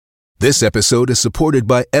This episode is supported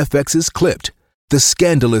by FX's Clipped, the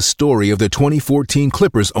scandalous story of the 2014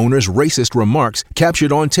 Clippers owner's racist remarks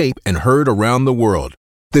captured on tape and heard around the world.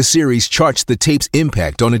 The series charts the tape's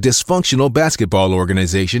impact on a dysfunctional basketball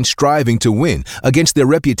organization striving to win against their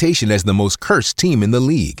reputation as the most cursed team in the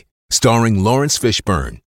league. Starring Lawrence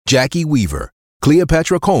Fishburne, Jackie Weaver,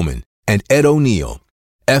 Cleopatra Coleman, and Ed O'Neill.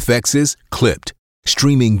 FX's Clipped,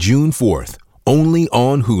 streaming June 4th, only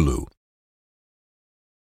on Hulu.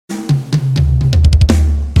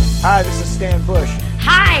 Hi, this is Stan Bush.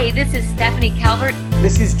 Hi, this is Stephanie Calvert.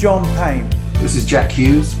 This is John Payne. This is Jack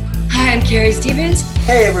Hughes. Hi, I'm Carrie Stevens.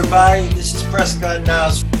 Hey everybody, this is Prescott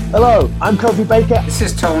Niles. Hello, I'm Kofi Baker. This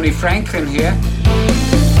is Tony Franklin here.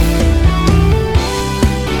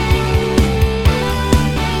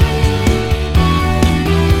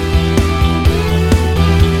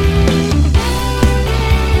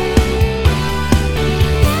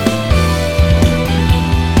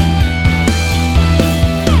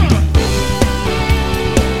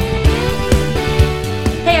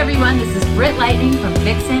 Hey everyone, this is Britt Lightning from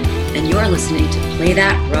Vixen, and you're listening to Play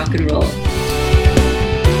That Rock and Roll.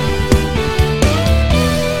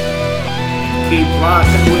 Keep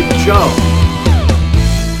rocking with Joe.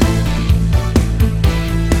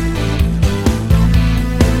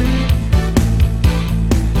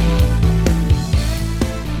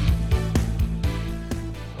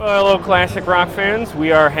 Well, hello, classic rock fans.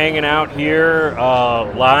 We are hanging out here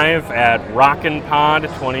live at ROCKNPOD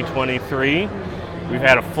 2023. We've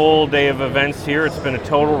had a full day of events here. It's been a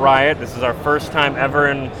total riot. This is our first time ever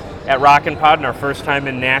at ROCKNPOD and our first time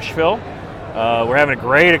in Nashville. We're having a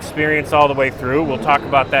great experience all the way through. We'll talk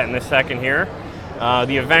about that in a second here.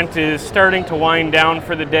 The event is starting to wind down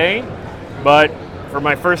for the day, but for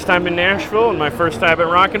my first time in Nashville and my first time at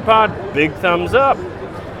ROCKNPOD, big thumbs up.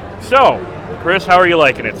 So, Chris, how are you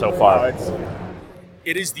liking it so far?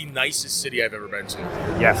 It is the nicest city I've ever been to.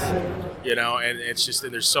 Yes. You know, and it's just,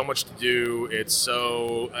 and there's so much to do. It's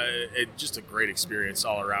so, just a great experience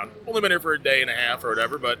all around. Only been here for a day and a half or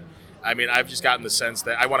whatever, but I mean, I've just gotten the sense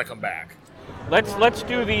that I want to come back. Let's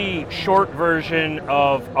do the short version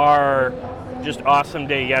of our just awesome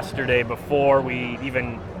day yesterday before we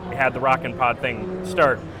even had the ROCKNPOD thing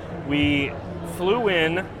start. We flew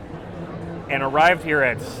in and arrived here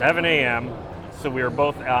at 7 a.m., so we were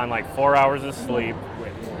both on like 4 hours of sleep.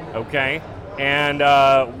 Okay. And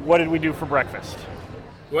what did we do for breakfast?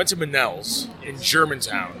 We went to Manel's in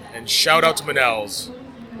Germantown, and shout out to Manel's.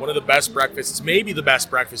 One of the best breakfasts, maybe the best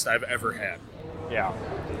breakfast I've ever had. Yeah.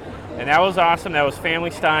 And that was awesome. That was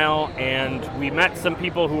family style, and we met some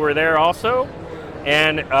people who were there also,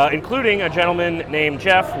 and including a gentleman named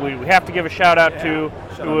Jeff, we have to give a shout out to,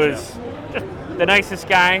 who was just the nicest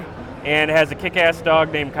guy and has a kick-ass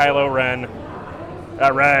dog named Kylo Ren.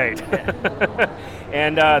 All right.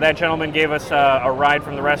 And that gentleman gave us a ride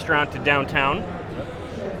from the restaurant to downtown,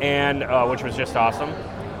 and which was just awesome.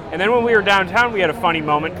 And then when we were downtown, we had a funny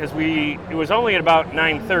moment because it was only at about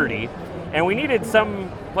 9:30, and we needed some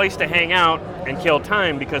place to hang out and kill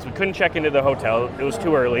time because we couldn't check into the hotel. It was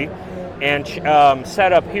too early, and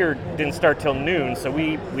setup here didn't start till noon, so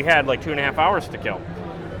we had like 2.5 hours to kill.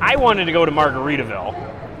 I wanted to go to Margaritaville.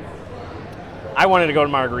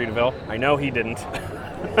 I know he didn't.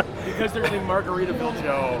 Because there's a Margaritaville,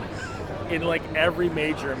 Joe, in like every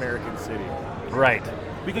major American city. Right.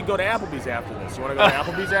 We could go to Applebee's after this. You want to go to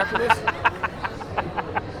Applebee's after this?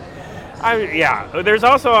 Yeah. There's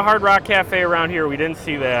also a Hard Rock Cafe around here. We didn't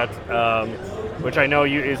see that, which I know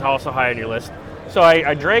is also high on your list. So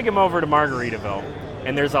I drag him over to Margaritaville,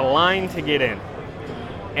 and there's a line to get in.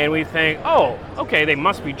 And we think, oh, okay, they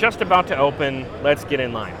must be just about to open. Let's get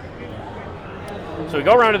in line. So we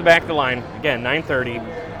go around to the back of the line, again, 9:30,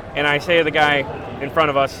 and I say to the guy in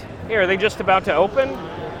front of us, hey, are they just about to open?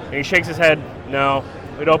 And he shakes his head, no,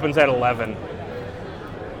 it opens at 11.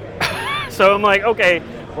 So I'm like, okay,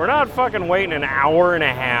 we're not fucking waiting an hour and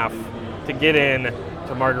a half to get in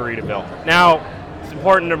to Margaritaville. Now, it's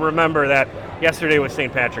important to remember that yesterday was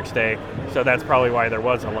St. Patrick's Day, so that's probably why there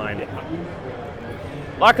was a line.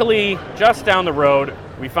 Luckily, just down the road,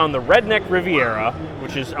 we found the Redneck Riviera,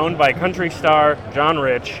 which is owned by country star John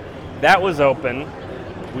Rich. That was open.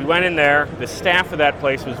 We went in there. The staff of that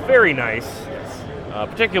place was very nice,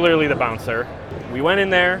 particularly the bouncer. We went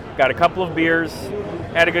in there, got a couple of beers,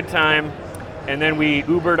 had a good time, and then we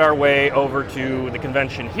Ubered our way over to the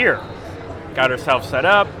convention here. Got ourselves set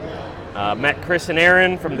up, met Chris and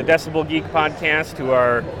Aaron from the Decibel Geek podcast, who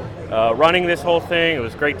are running this whole thing. It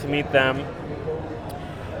was great to meet them.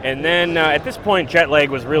 And then at this point, jet lag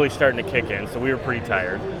was really starting to kick in, so we were pretty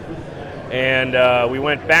tired. And we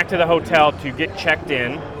went back to the hotel to get checked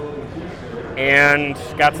in. and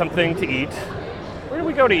got something to eat. Where did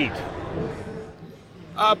we go to eat?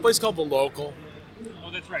 A place called The Local.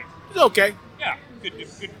 Oh, that's right. It was okay. Yeah, good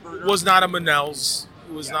burger. It was not a Manel's.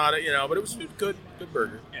 It was not a, but it was good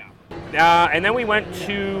burger. Yeah. And then we went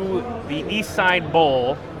to the East Side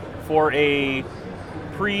Bowl for a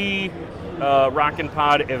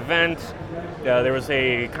pre-ROCKNPOD event. There was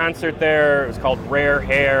a concert there. It was called Rare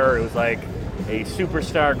Hair. It was like a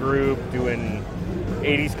superstar group doing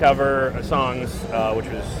 80s cover songs, which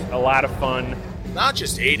was a lot of fun. Not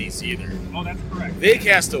just 80s either. Oh, that's correct. They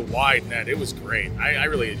cast a wide net. It was great. I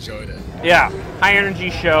really enjoyed it. Yeah, high energy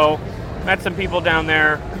show. Met some people down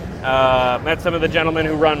there. Met some of the gentlemen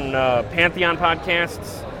who run Pantheon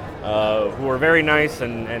podcasts, who were very nice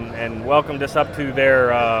and welcomed us up to their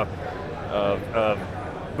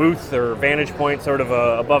booth or vantage point, sort of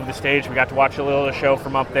above the stage. We got to watch a little of the show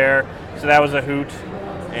from up there, so that was a hoot.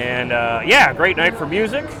 And great night for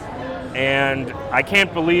music. And I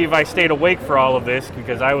can't believe I stayed awake for all of this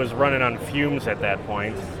because I was running on fumes at that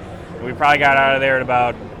point. We probably got out of there at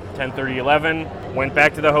about 10:30, 11, went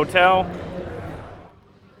back to the hotel.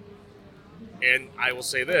 And I will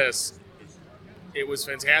say this, it was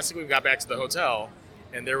fantastic. We got back to the hotel,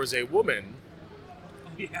 and there was a woman.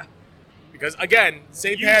 Yeah. Because, again,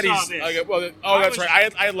 St. You Patty's... saw this. That's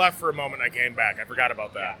right. I had left for a moment. I came back. I forgot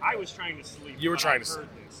about that. Yeah, I was trying to sleep. You were trying to sleep.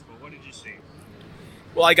 This, but what did you see?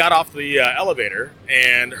 Well, I got off the elevator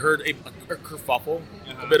and heard a kerfuffle,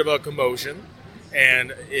 a bit of a commotion,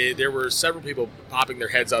 and there were several people popping their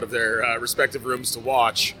heads out of their respective rooms to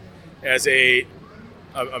watch as a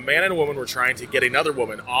man and a woman were trying to get another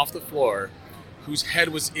woman off the floor whose head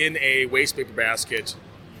was in a waste paper basket,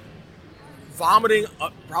 vomiting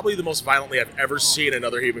probably the most violently I've ever seen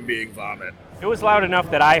another human being vomit. It was loud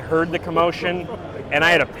enough that I heard the commotion, and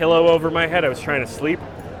I had a pillow over my head. I was trying to sleep.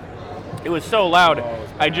 It was so loud,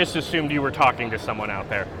 I just assumed you were talking to someone out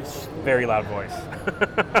there. Very loud voice.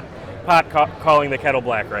 Pot calling the kettle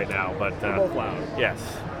black right now, but both loud. Yes.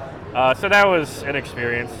 So that was an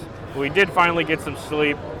experience. We did finally get some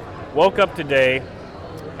sleep. Woke up today.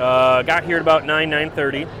 Got here at about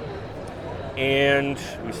 9:30, and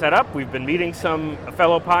we set up. We've been meeting some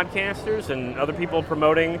fellow podcasters and other people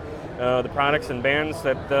promoting the products and bands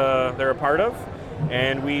that they're a part of.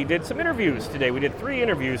 And we did some interviews today. We did 3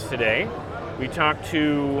 interviews today. We talked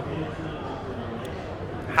to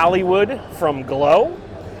Hollywood from Glow.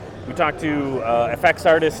 We talked to FX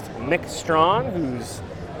artist Mick Strawn, who's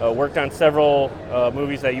worked on several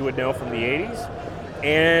movies that you would know from the 80s.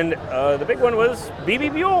 And the big one was Bebe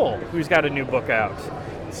Buell, who's got a new book out.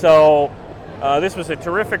 So this was a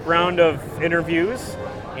terrific round of interviews.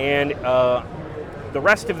 And the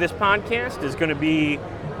rest of this podcast is going to be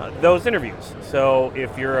those interviews. So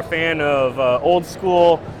if you're a fan of old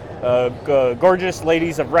school, gorgeous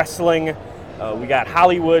ladies of wrestling, we got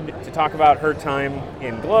Hollywood to talk about her time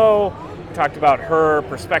in Glow. We talked about her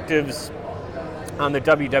perspectives on the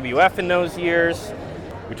WWF in those years.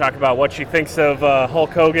 We talked about what she thinks of Hulk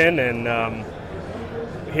Hogan and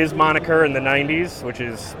his moniker in the 90s, which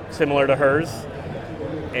is similar to hers.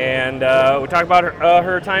 And we talked about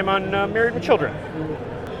her time on Married with Children.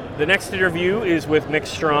 The next interview is with Mick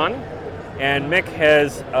Strawn, and Mick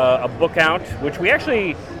has a book out, which we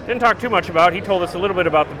actually didn't talk too much about. He told us a little bit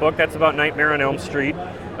about the book. That's about Nightmare on Elm Street,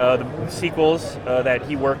 the sequels that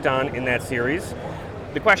he worked on in that series.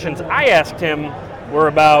 The questions I asked him were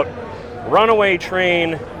about Runaway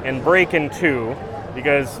Train and Breakin' 2,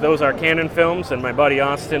 because those are canon films, and my buddy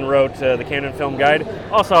Austin wrote the canon film guide.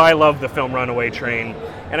 Also, I love the film Runaway Train,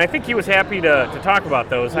 and I think he was happy to talk about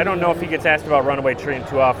those. I don't know if he gets asked about Runaway Train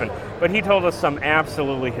too often, but he told us some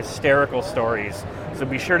absolutely hysterical stories. So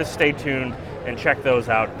be sure to stay tuned and check those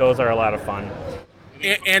out. Those are a lot of fun.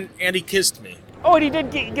 And he kissed me. Oh, and he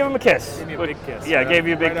did give him a kiss. Gave me a big kiss. Yeah, gave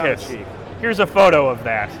you a big right kiss. on the cheek. Here's a photo of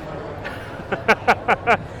that.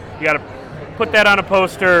 You got to put that on a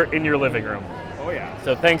poster in your living room. Oh, yeah.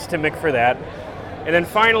 So thanks to Mick for that. And then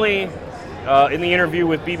finally, in the interview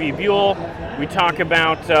with Bebe Buell, we talk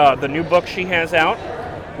about the new book she has out.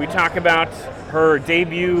 We talk about her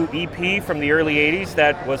debut EP from the early 80s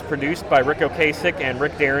that was produced by Rick Ocasek and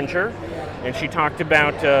Rick Derringer. And she talked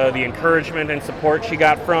about the encouragement and support she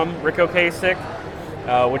got from Rick Ocasek,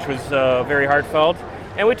 which was very heartfelt.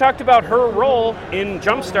 And we talked about her role in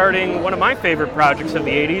jump-starting one of my favorite projects of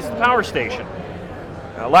the 80s, the Power Station.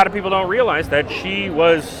 A lot of people don't realize that she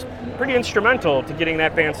was pretty instrumental to getting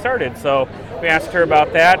that band started. So we asked her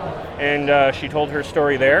about that, and she told her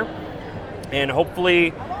story there. And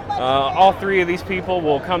hopefully all 3 of these people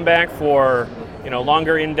will come back for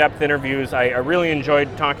longer in-depth interviews. I really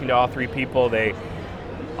enjoyed talking to all 3 people. They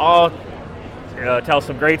all tell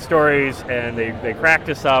some great stories, and they cracked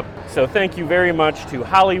us up. So thank you very much to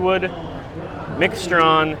Hollywood, Mick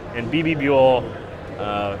Strawn, and Bebe Buell.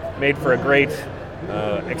 Made for a great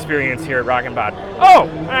experience here at ROCKNPOD. Oh,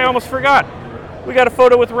 I almost forgot. We got a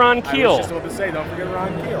photo with Ron Keel. I was just about to say, don't forget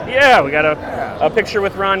Ron Keel. Yeah, we got a picture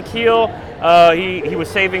with Ron Keel. He was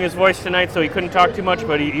saving his voice tonight, so he couldn't talk too much,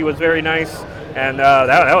 but he was very nice. And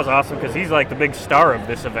that was awesome because he's like the big star of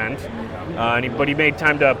this event. But he made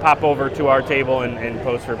time to pop over to our table and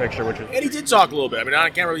pose for a picture, which was... And he did talk a little bit. I mean,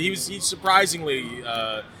 on camera, he's surprisingly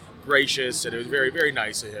gracious, and it was very, very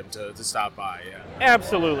nice of him to stop by. Yeah.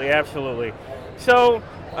 Absolutely. So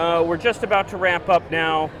we're just about to wrap up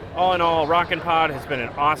now. All in all, ROCKNPOD has been an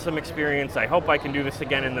awesome experience. I hope I can do this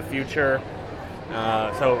again in the future.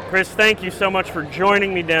 So, Chris, thank you so much for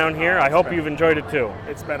joining me down here. I hope you've enjoyed it too.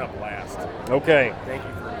 It's been a blast. Okay. Thank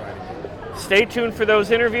you for inviting me. Stay tuned for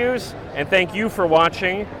those interviews, and thank you for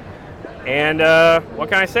watching. And what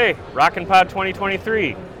can I say? ROCKNPOD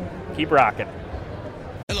 2023. Keep rocking.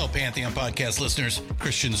 Hello, Pantheon Podcast listeners.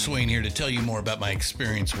 Christian Swain here to tell you more about my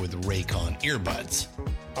experience with Raycon earbuds.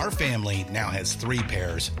 Our family now has 3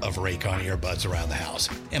 pairs of Raycon earbuds around the house,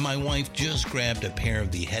 and my wife just grabbed a pair of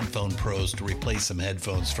the Headphone Pros to replace some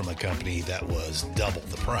headphones from a company that was double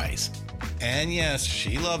the price. And yes,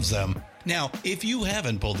 she loves them. Now, if you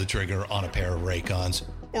haven't pulled the trigger on a pair of Raycons,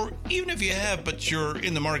 or even if you have, but you're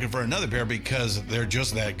in the market for another pair because they're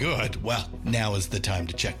just that good, well, now is the time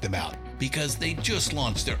to check them out, because they just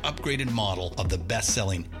launched their upgraded model of the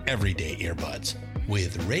best-selling everyday earbuds.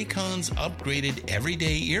 With Raycon's upgraded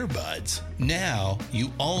everyday earbuds, now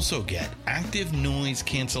you also get active noise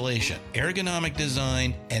cancellation, ergonomic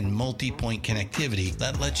design, and multi-point connectivity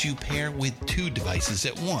that lets you pair with 2 devices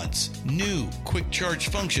at once. New quick charge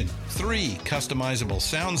function, 3 customizable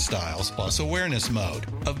sound styles, plus awareness mode.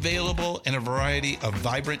 Available in a variety of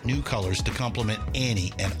vibrant new colors to complement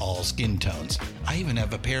any and all skin tones. I even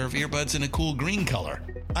have a pair of earbuds in a cool green color.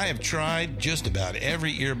 I have tried just about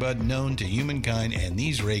every earbud known to humankind, and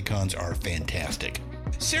these Raycons are fantastic.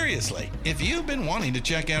 Seriously, if you've been wanting to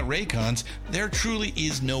check out Raycons, there truly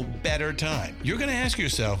is no better time. You're going to ask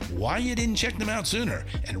yourself why you didn't check them out sooner,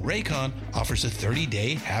 and Raycon offers a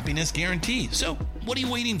 30-day happiness guarantee. So what are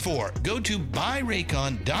you waiting for? Go to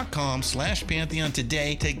buyraycon.com/Pantheon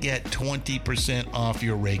today to get 20% off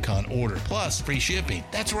your Raycon order, plus free shipping.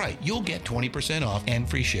 That's right, you'll get 20% off and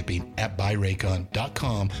free shipping at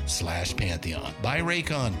buyraycon.com/Pantheon.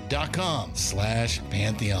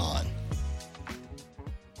 buyraycon.com/Pantheon.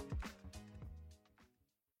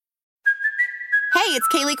 Hey, it's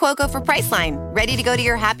Kaylee Cuoco for Priceline. Ready to go to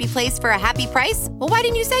your happy place for a happy price? Well, why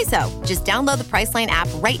didn't you say so? Just download the Priceline app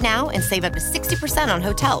right now and save up to 60% on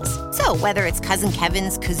hotels. So whether it's Cousin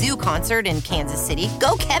Kevin's Kazoo Concert in Kansas City,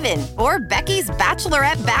 go Kevin, or Becky's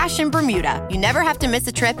Bachelorette Bash in Bermuda, you never have to miss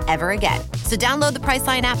a trip ever again. So download the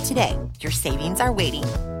Priceline app today. Your savings are waiting.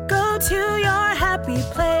 Go to your happy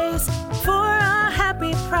place for a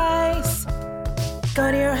happy price.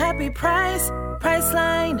 Go to your happy price,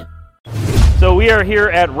 Priceline. So we are here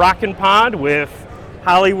at ROCKNPOD with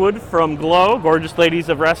Hollywood from Glow, Gorgeous Ladies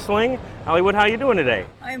of Wrestling. Hollywood, how are you doing today?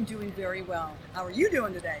 I am doing very well. How are you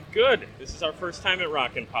doing today? Good. This is our first time at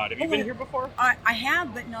ROCKNPOD. Have you been here before? I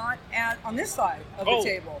have, but not on this side of the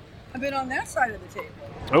table. I've been on that side of the table.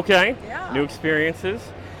 Okay. Yeah. New experiences.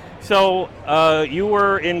 So you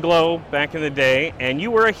were in Glow back in the day, and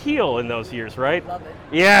you were a heel in those years, right? Love it.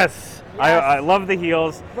 Yes. I love the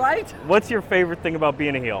heels. Right? What's your favorite thing about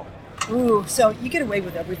being a heel? Ooh, so you get away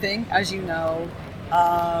with everything, as you know.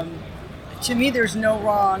 To me, there's no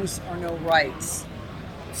wrongs or no rights.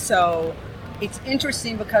 So it's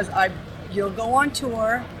interesting because you'll go on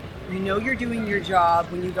tour, you know you're doing your job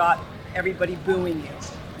when you got everybody booing you,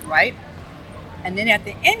 right? And then at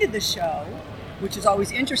the end of the show, which is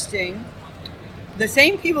always interesting, the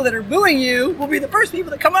same people that are booing you will be the first people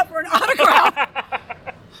that come up for an autograph.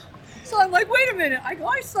 So I'm like, wait a minute, I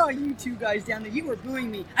saw you 2 guys down there, you were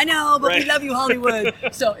booing me. I know, but we love you, Hollywood.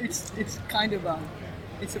 So it's kind of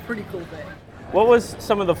it's a pretty cool thing. What was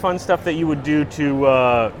some of the fun stuff that you would do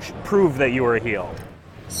to prove that you were a heel?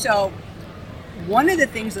 So one of the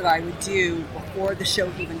things that I would do before the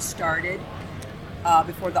show even started,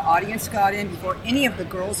 before the audience got in, before any of the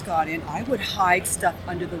girls got in, I would hide stuff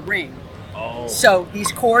under the ring. Oh. So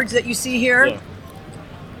these cords that you see here, yeah.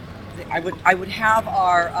 I would have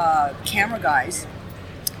our camera guys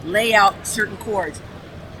lay out certain cords.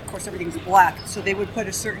 Of course, everything's black, so they would put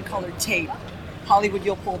a certain colored tape. Hollywood,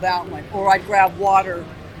 you'll pull that one. Or I'd grab water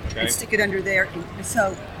and stick it under there. And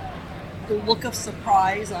so the look of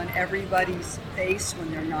surprise on everybody's face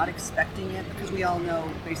when they're not expecting it, because we all know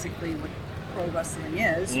basically what pro wrestling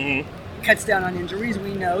is. Mm-hmm. cuts down on injuries.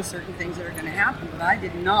 We know certain things that are going to happen, but I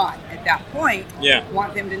did not at that point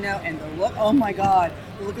want them to know. And the look, oh my God,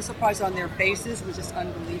 the look of surprise on their faces was just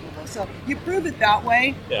unbelievable. So you prove it that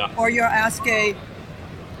way, or you ask a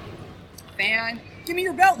fan, give me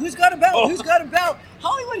your belt. Who's got a belt? Oh. Who's got a belt?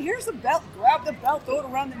 Hollywood, here's the belt. Grab the belt, throw it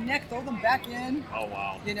around the neck, throw them back in. Oh,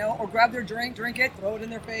 wow. You know, or grab their drink it, throw it in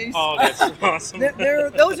their face. Oh, that's awesome.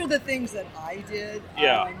 Those are the things that I did.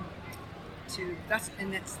 Yeah. That's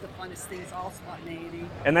the funnest thing. It's all spontaneity.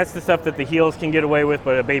 And that's the stuff that the heels can get away with,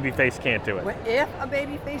 but a babyface can't do it. But if a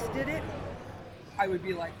babyface did it, I would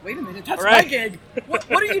be like, wait a minute, that's Right. my gig.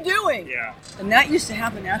 What are you doing? Yeah. And that used to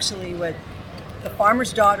happen actually with the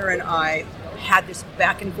farmer's daughter and I had this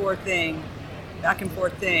back and forth thing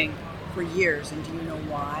for years. And do you know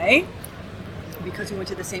why? Because we went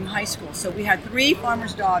to the same high school. So we had 3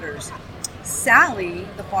 farmer's daughters. Sally,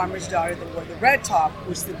 the farmer's daughter that wore the red top,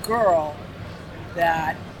 was the girl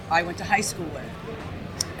that I went to high school with.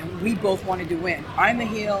 And we both wanted to win. I'm a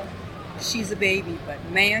heel, she's a baby, but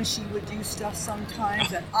man, she would do stuff sometimes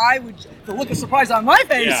that I would, the look of surprise on my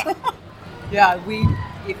face. Yeah.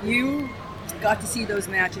 If you got to see those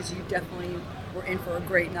matches, you definitely were in for a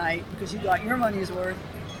great night because you got your money's worth,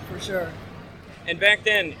 for sure. And back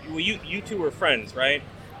then, you two were friends, right?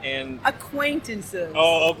 And acquaintances.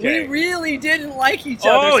 Oh, okay. We really didn't like each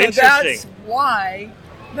other, so interesting. that's why.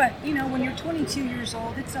 But you know, when you're 22 years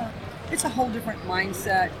old, it's a whole different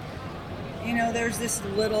mindset. You know, there's this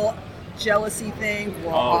little jealousy thing.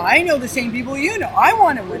 Well, I know the same people you know. I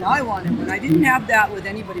want to win. I didn't have that with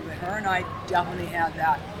anybody, but her and I definitely had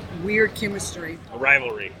that weird chemistry. A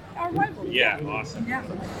rivalry. Our rivalry. Yeah, awesome. Yeah.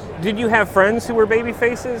 Did you have friends who were baby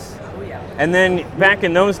faces? Oh yeah. And then back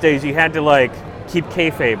in those days, you had to like keep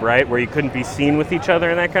kayfabe, right? Where you couldn't be seen with each other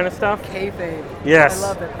and that kind of stuff? Kayfabe. Yes. I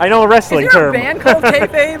love it. I know a wrestling Is there term. a band called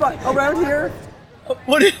Kayfabe around here?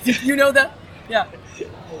 What is, you know that? Yeah.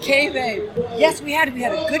 Kayfabe. Yes, we had a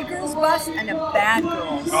good girls bus and a bad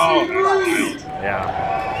girls bus.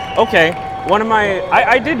 Yeah. Okay.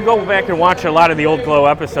 I did go back and watch a lot of the old Glow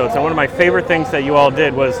episodes, and one of my favorite things that you all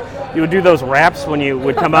did was you would do those raps when you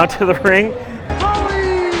would come out to the ring.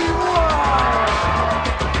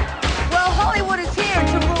 Well, Hollywood is here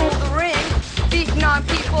to rule the ring. Beating on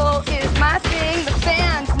people is my thing. The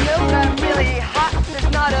fans know that I'm really hot. There's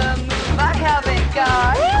not a move I haven't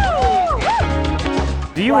got.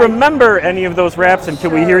 Do you remember any of those raps, and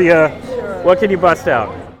can we hear you? What can you bust out?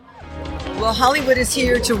 Well, Hollywood is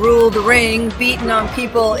here to rule the ring. Beating on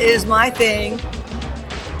people is my thing.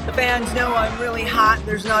 The fans know I'm really hot.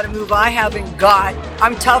 There's not a move I haven't got.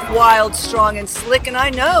 I'm tough, wild, strong, and slick, and I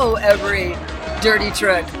know every dirty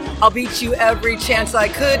trick. I'll beat you every chance I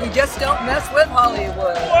could. You just don't mess with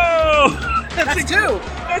Hollywood. Whoa!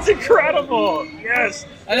 That's incredible. Yes.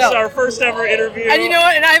 This is our first ever interview. And you know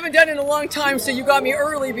what? And I haven't done it in a long time, so you got me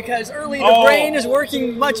early because early the brain is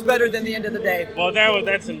working much better than the end of the day. Well,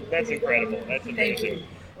 that's incredible. That's amazing.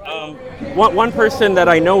 One person that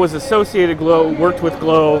I know was associated Glow, worked with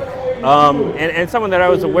Glow, and someone that I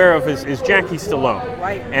was aware of is Jackie Stallone.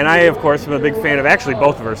 Right. And I, of course, am a big fan of actually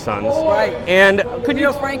both of her sons. Right. And could you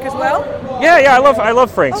know Frank as well? Yeah, I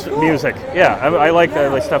love Frank's music. Yeah, I like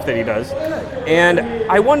the stuff that he does. And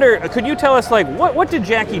I wonder, could you tell us what did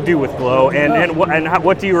Jackie do with Glow, and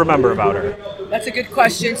what do you remember about her? That's a good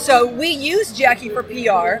question. So we used Jackie for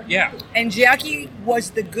PR. Yeah. And Jackie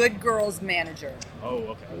was the good girls manager. Oh,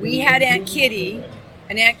 okay. We had Aunt Kitty,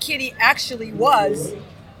 and Aunt Kitty actually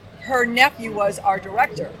her nephew was our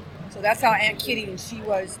director. So that's how Aunt Kitty and she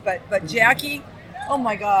was. But Jackie, oh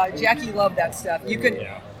my God, Jackie loved that stuff. You could,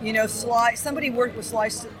 somebody worked with Sly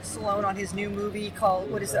Stallone on his new movie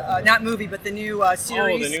called, what is it? Not movie, but the new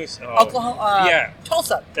series. Oklahoma,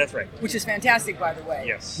 Tulsa. That's right. Which is fantastic, by the way.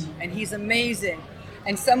 Yes. And he's amazing.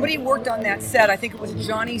 And somebody worked on that set. I think it was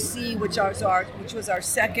Johnny C., which was our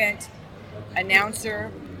second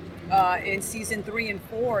announcer in season 3 and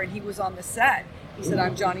 4, and he was on the set. He said,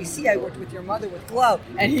 "I'm Johnny C. I worked with your mother with Glow,"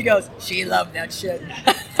 and he goes, "She loved that shit."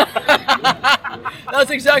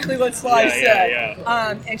 That's exactly what Sly said.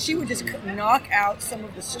 Yeah. And she would just knock out some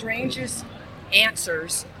of the strangest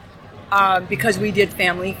answers because we did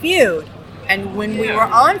Family Feud, and when we were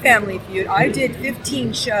on Family Feud, I did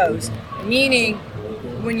 15 shows, meaning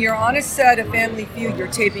when you're on a set of Family Feud, you're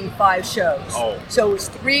taping 5 shows. Oh. So it was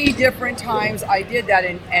 3 different times I did that,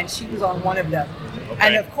 and she was on one of them. Okay.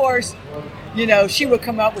 And of course, she would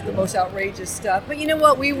come up with the most outrageous stuff. But you know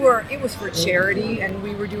what? It was for charity, and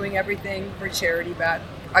we were doing everything for charity back.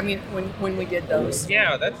 I mean, when we did those.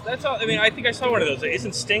 Yeah, that's all. I mean, I think I saw one of those.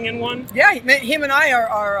 Isn't Sting in one? Yeah, him and I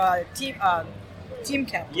are team. team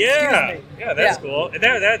captain. Yeah, yeah, that's cool.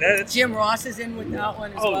 That's Jim Ross is in with that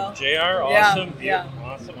one as well. JR, awesome. Yeah.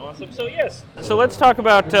 Awesome. So yes. So let's talk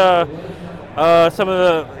about some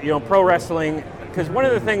of the pro wrestling, because one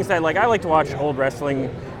of the things that I like to watch old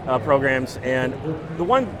wrestling programs, and the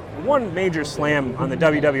one major slam on the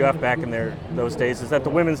WWF back in those days is that the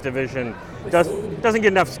women's division doesn't get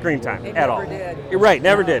enough screen time at all. Did. You're right,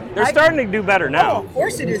 never did. They're starting to do better now. Oh, of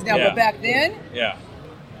course it is now, but back then,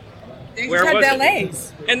 they just had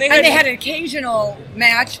ballets. And they had an occasional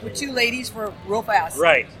match with two ladies for real fast.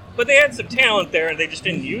 Right. But they had some talent there, and they just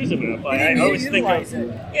didn't use them enough. I always think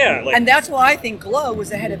and that's why I think Glow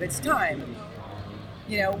was ahead of its time.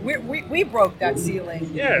 We broke that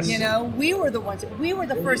ceiling. Yes. We were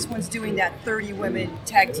the first ones doing that 30 women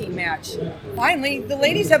tag team match. Finally, the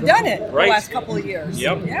ladies have done it the last couple of years.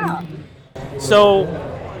 Yep. Yeah. So,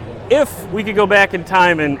 if we could go back in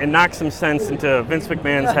time and knock some sense into Vince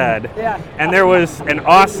McMahon's head, and there was an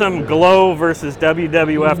awesome Glow versus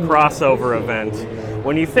WWF crossover event,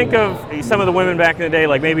 when you think of some of the women back in the day,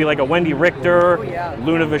 maybe a Wendy Richter,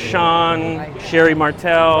 Luna Vachon, Sherry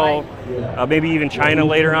Martel, maybe even Chyna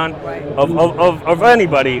later on, of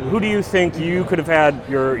anybody, who do you think you could have had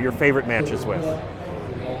your favorite matches with?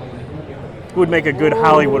 Who would make a good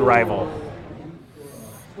Hollywood rival?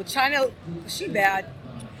 Well, Chyna, was she bad?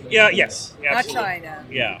 Yeah, yes, absolutely. Not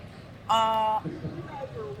Chyna. Yeah.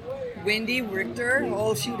 Wendy Richter,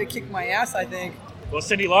 she would have kicked my ass, I think. Well,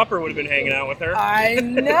 Cyndi Lauper would have been hanging out with her. I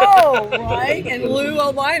know, right? And Lou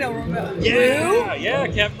Albino, remember? Yeah,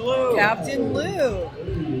 Captain Lou. Captain Lou.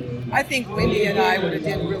 I think Wendy and I would have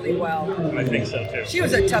done really well. I think so, too. She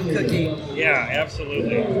was a tough cookie. Yeah,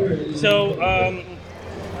 absolutely. So,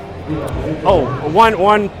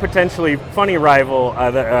 one potentially funny rival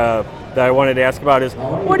that I wanted to ask about is,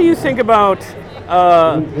 what do you think about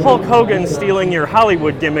Hulk Hogan stealing your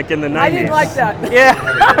Hollywood gimmick in the 90s? I didn't like that.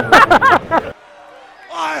 Yeah.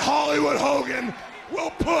 I, Hollywood Hogan,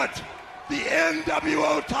 will put the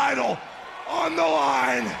NWO title on the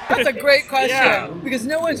line. That's a great question, because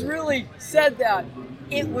no one's really said that.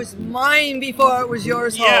 It was mine before it was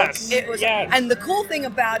yours, Hulk. Yes. It was, and the cool thing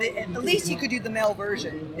about it, at least you could do the male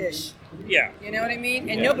version-ish. Yeah. You know what I mean?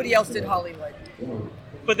 And nobody else did Hollywood.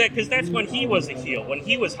 But because that's when he was a heel, when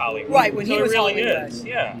he was Hollywood. Right, when so he was it really Hollywood. is,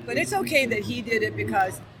 yeah. But it's okay that he did it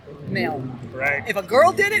because male. Right. If a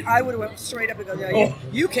girl did it, I would have went straight up and go, no,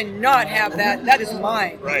 you cannot have that. That is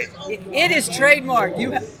mine. Right. It is trademarked.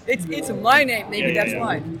 It's my name. Maybe that's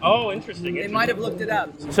mine. Oh, interesting. They might have looked it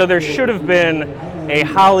up. So there should have been a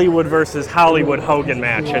Hollywood versus Hollywood Hogan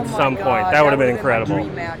match at some point. That would have been incredible. My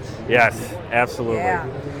dream match. Yes, absolutely.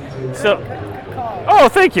 Yeah. So,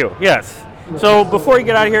 thank you. Yes. So before you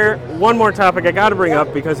get out of here, one more topic I got to bring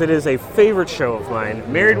up because it is a favorite show of mine,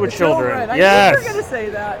 Married with Children. I yes. knew you were going to say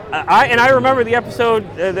that. I remember the episode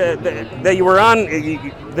that you were on.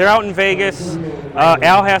 They're out in Vegas.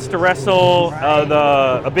 Al has to wrestle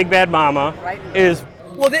a Big Bad Mama. Right.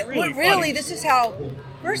 Really, this is how.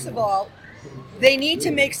 First of all, they need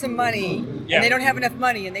to make some money, and they don't have enough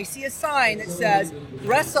money, and they see a sign that says,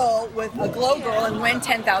 wrestle with a Glow Girl and win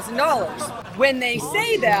 $10,000. When they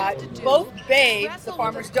say that, both Babe, the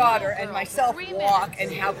farmer's daughter, and myself walk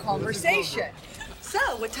and have conversation. So,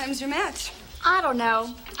 what time's your match? I don't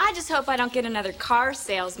know. I just hope I don't get another car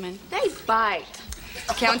salesman. They bite.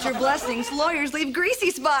 Count your blessings. Lawyers leave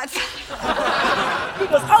greasy spots. He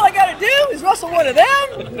goes, all I gotta do is wrestle one of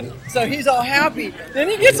them. So he's all happy. Then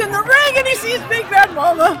he gets in the ring and he sees Big Bad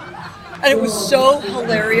Mama. And it was so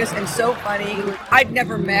hilarious and so funny. I'd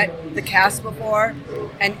never met the cast before.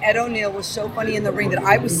 And Ed O'Neill was so funny in the ring that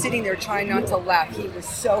I was sitting there trying not to laugh. He was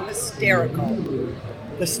so hysterical.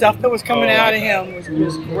 The stuff that was coming out of him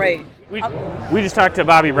was great. We just talked to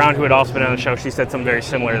Bobby Brown, who had also been on the show. She said something very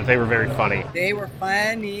similar, that they were very funny. They were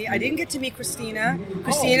funny. I didn't get to meet Christina.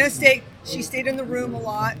 She stayed in the room a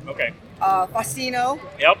lot. Okay. Faustino.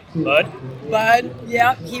 Yep, Bud,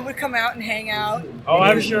 yep. He would come out and hang out. Oh,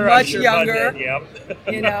 I'm sure. Much younger. Bud did, yep.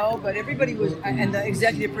 But everybody was, and the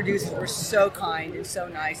executive producers were so kind and so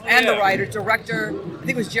nice. And the writer, director, I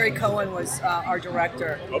think it was Jerry Cohen was our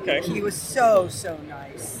director. Okay. He was so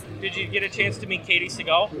nice. Did you get a chance to meet Katie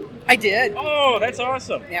Seagal? I did. Oh, that's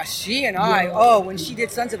awesome. Yeah, she and I, when she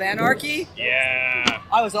did Sons of Anarchy. Yeah.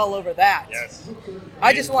 I was all over that. Yes.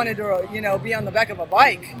 I just wanted to, be on the back of a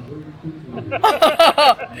bike.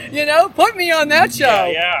 Put me on that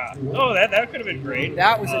show. Yeah. Oh, that could have been great.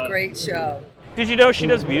 That was a great show. Did you know she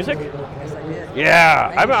does music? Yes, I did.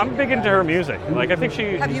 Yeah, I'm big into her music. I think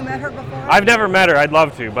she... Have you met her before? I've never met her. I'd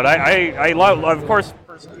love to, but I love, of course...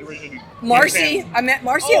 Marcy. I met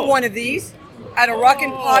Marcy at one of these. At a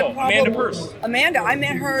ROCKNPOD. Amanda Pearce. Amanda. I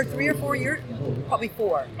met her 3 or 4 years... probably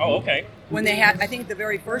 4. Oh, okay. When they had, I think, the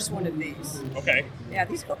very first one of these. Okay. Yeah,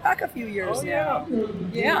 these go back a few years now.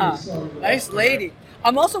 Yeah. Nice lady.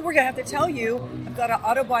 I'm also working, I have to tell you, I've got an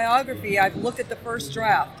autobiography. I've looked at the first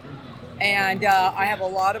draft. And I have a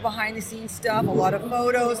lot of behind-the-scenes stuff, a lot of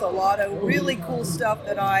photos, a lot of really cool stuff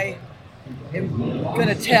that I am going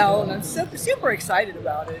to tell, and I'm super excited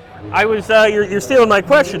about it. I was you're stealing my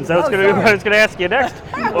questions. I was going to ask you next.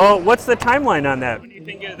 Well, what's the timeline on that? When do you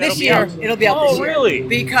think This year, it'll be out this year. Oh, really?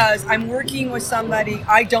 Because I'm working with somebody.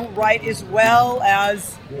 I don't write as well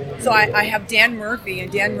as, so I have Dan Murphy,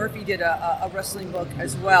 and Dan Murphy did a wrestling book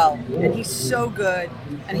as well, and he's so good,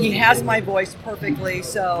 and he has my voice perfectly.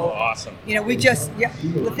 So awesome. You know,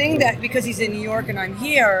 the thing that, because he's in New York and I'm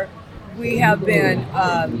here, we have been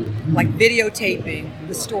like videotaping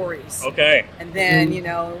the stories. Okay. And then, you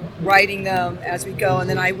know, writing them as we go. And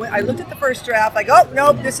then I looked at the first draft, like, oh,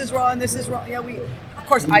 nope, this is wrong, this is wrong. Yeah, of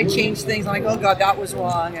course, I changed things. I'm like, oh, God, that was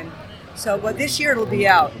wrong. And so, but this year it'll be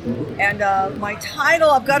out. And my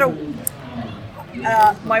title, I've got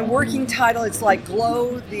my working title, it's like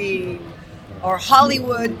Glow or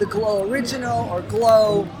Hollywood, the Glow Original, or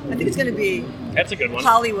Glow, I think it's going to be That's a good one.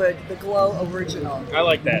 Hollywood, the Glow Original. I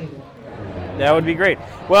like that. That would be great.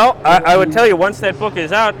 Well, I would tell you, once that book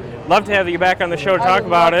is out, love to have you back on the show to talk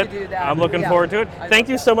about it. I'm looking forward to it. Thank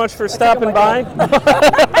you so much for stopping by.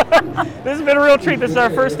 This has been a real treat. This is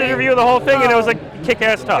our first interview of the whole thing, and it was a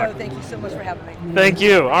kick-ass talk. Thank you so much for having me. Thank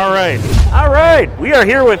you. All right. All right. We are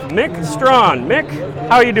here with Mick Strawn. Mick,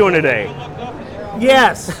 how are you doing today?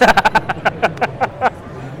 Yes.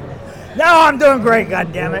 No, I'm doing great,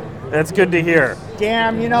 goddammit. That's good to hear.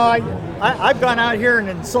 Damn, you know, I've gone out here and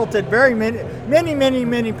insulted very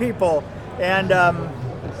many people, and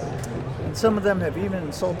some of them have even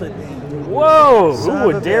insulted me. Whoa! Who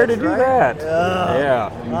would dare to do that? Yeah.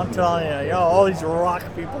 I'm telling you, all these rock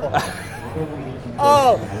people.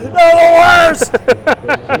 Oh, they're the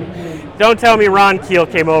worst! Don't tell me Ron Keel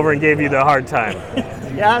came over and gave you the hard time.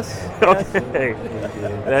 Yes. Okay.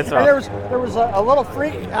 That's all. And there was a little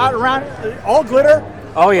freak out around, all glitter.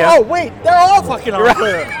 Oh, yeah. Oh, wait, they're all fucking all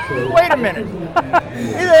glitter. Wait a minute.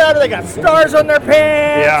 Either they got stars on their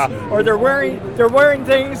pants, or they're wearing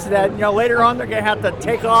things that, you know, later on they're gonna have to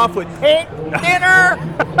take off with paint thinner.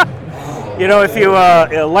 You know, if you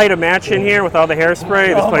light a match in here with all the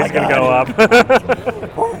hairspray, this place is gonna go up.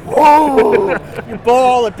 Whoa! You blow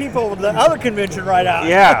all the people with the other convention right out.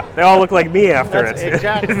 Yeah, they all look like me after it.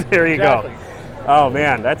 Exactly. There you go. Oh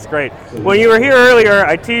man, that's great. When you were here earlier,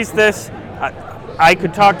 I teased this. I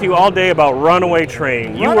could talk to you all day about Runaway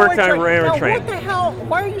Train. You worked on Runaway Train. What the hell?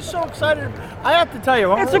 Why are you so excited? I have to tell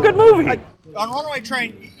you, it's a good movie. On Runaway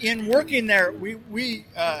Train, in working there, we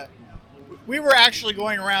were actually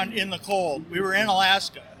going around in the cold. We were in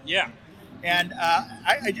Alaska. Yeah. And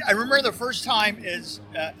I remember the first time is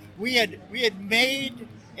we had made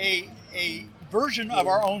a version of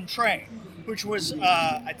our own train, which was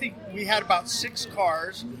I think we had about 6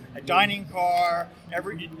 cars, a dining car.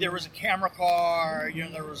 There was a camera car. You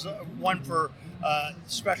know, there was one for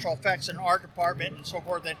special effects and art department and so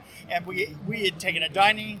forth. And we had taken a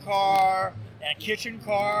dining car and a kitchen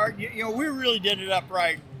car. You know, we really did it up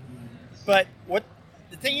right. But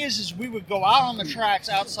the thing is we would go out on the tracks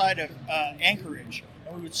outside of Anchorage,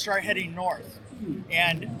 and we would start heading north.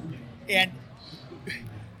 And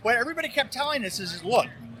what everybody kept telling us is, look,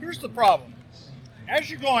 here's the problem. As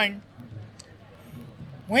you're going,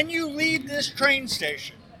 when you leave this train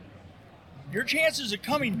station, your chances of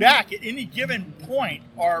coming back at any given point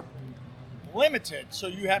are limited. So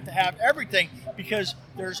you have to have everything, because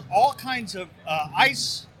there's all kinds of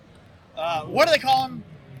ice. What do they call them?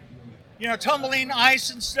 You know, tumbling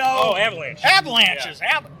ice and snow. Oh, avalanches. Avalanches.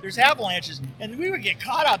 Yeah. There's avalanches. And we would get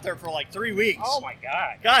caught out there for like 3 weeks. Oh, my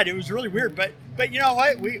God. God, it was really weird. But you know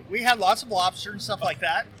what? We had lots of lobster and stuff like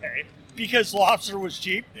that. Okay. Because lobster was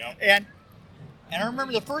cheap. Yep. And I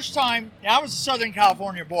remember the first time, I was a Southern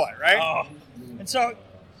California boy, right? Oh. And so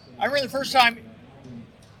I remember the first time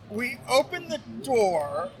we opened the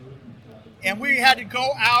door and we had to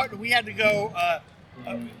go out, and we had to go,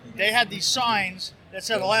 they had these signs that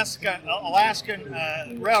said Alaskan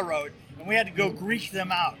Railroad, and we had to go Greek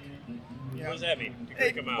them out. You know? What does that mean, to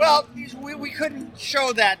Greek them out? Well, we couldn't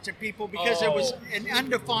show that to people because it was an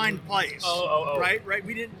undefined place. Right?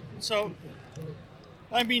 We didn't, so,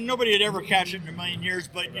 I mean, nobody had ever catch it in a million years,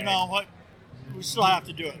 but you know what? We still have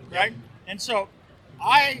to do it, right? And so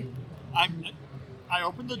I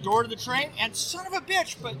opened the door to the train, and son of a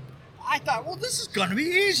bitch, but I thought, well, this is going to be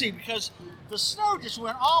easy, because the snow just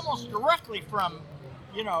went almost directly from,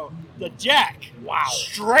 you know, the deck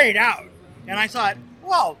straight out. And I thought,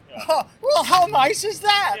 well, how nice is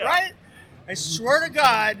that, right? I swear to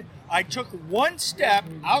God, I took one step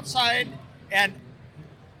outside, and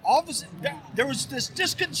all of a sudden, there was this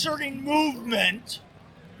disconcerting movement,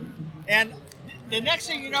 and the next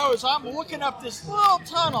thing you know is I'm looking up this little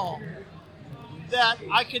tunnel that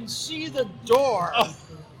I can see the door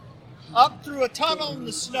up through a tunnel in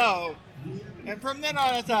the snow. And from then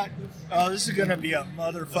on, I thought, oh, this is going to be a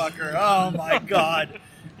motherfucker. Oh, my God.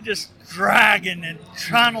 Just dragging and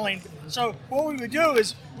tunneling. So what we would do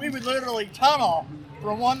is we would literally tunnel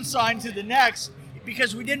from one side to the next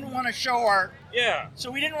because we didn't want to show our... Yeah.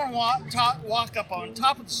 So we didn't want to walk up on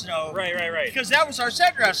top of the snow. Right. Because that was our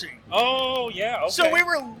set dressing. Oh, yeah, okay. So we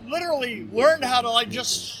were literally learned how to, like,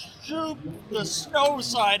 just shoot the snow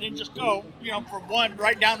side and just go, from one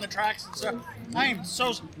right down the tracks and stuff. I am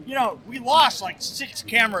so, we lost like 6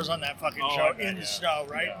 cameras on that fucking show in the snow,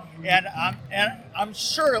 right? Yeah. And I'm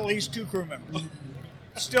sure at least 2 crew members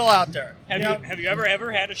still out there. Have you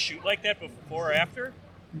ever had a shoot like that before or after?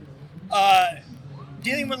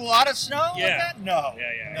 Dealing with a lot of snow like that? No.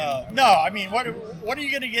 No. I mean, what are you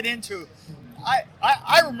going to get into?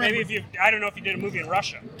 I remember. Maybe I don't know if you did a movie in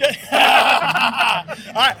Russia. I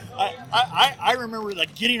remember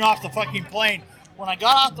like getting off the fucking plane. When I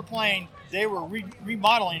got off the plane, they were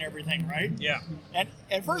remodeling everything, right? Yeah. And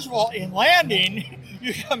first of all, in landing,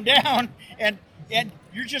 you come down and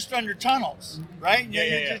you're just under tunnels, right?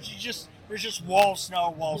 Yeah. There's just wall of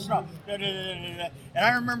snow. And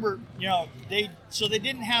I remember, they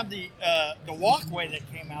didn't have the walkway that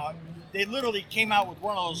came out. They literally came out with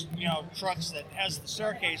one of those, trucks that has the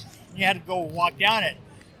staircase. And you had to go walk down it.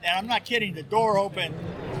 And I'm not kidding. The door opened.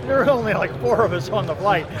 There were only like 4 of us on the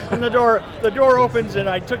flight, and the door opens, and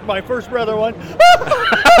I took my first breath. I went,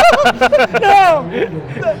 no,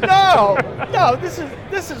 this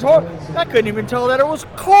is horrible. I couldn't even tell that it was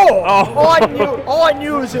cold. Oh. All I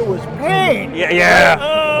knew is it was pain. Yeah.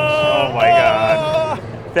 Oh my God,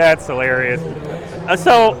 that's hilarious.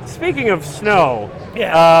 So speaking of snow,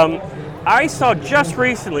 I saw just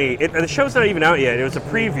recently, the show's not even out yet, it was a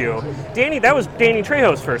preview. That was Danny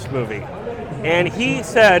Trejo's first movie. And he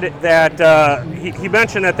said that, he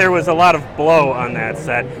mentioned that there was a lot of blow on that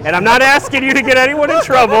set. And I'm not asking you to get anyone in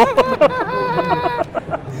trouble.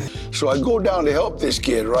 So I go down to help this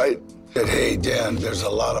kid, right? Said, hey, Dan, there's a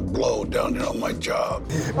lot of blow down there on my job.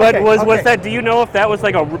 But was that, do you know if that was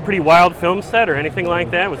like a pretty wild film set or anything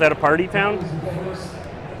like that? Was that a party town?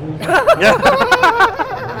 Yeah.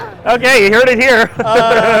 Okay, you heard it here.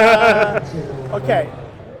 Okay.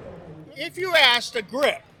 If you asked a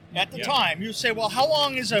grip at the time, you say, well, how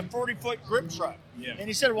long is a 40-foot grip truck? Yeah. And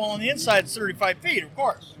he said, well, on the inside, it's 35 feet, of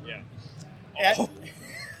course. Yeah.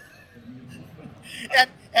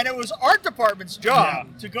 And it was art department's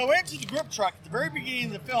job to go into the grip truck at the very beginning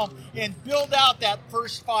of the film and build out that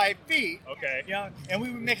first 5 feet. Okay. And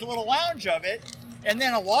we would make a little lounge of it. And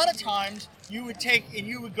then a lot of times you would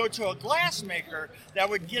go to a glass maker that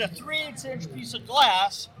would get a 3/8-inch piece of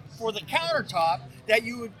glass for the countertop that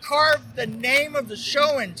you would carve the name of the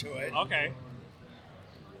show into it. Okay.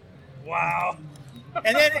 Wow.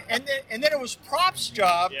 And then it was props'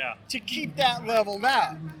 job to keep that leveled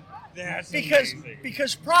out. That's amazing.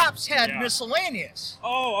 Because props had miscellaneous.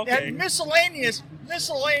 Oh, okay. And miscellaneous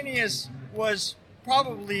was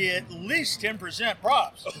probably at least 10%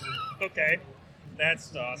 props. Okay.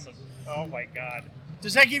 That's awesome. Oh my God.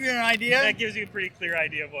 Does that give you an idea? That gives you a pretty clear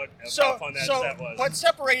idea of how fun that set was. What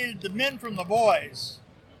separated the men from the boys,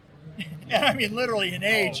 and I mean literally in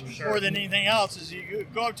age more than anything else, is you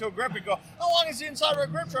go up to a grip and go, how long is the inside of a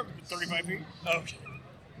grip truck? 35 feet. Okay.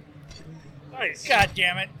 Nice. God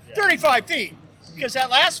damn it. Yeah. 35 feet. Because that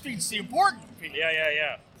last feet's the important feet.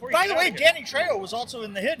 Yeah. By the way, Danny Trejo was also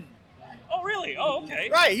in The Hidden. Oh, really? Oh, okay.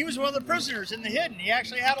 Right, he was one of the prisoners in The Hidden. He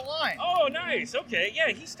actually had a line. Oh, nice. Okay, yeah,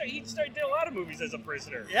 he did a lot of movies as a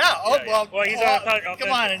prisoner. Yeah. Well, he's come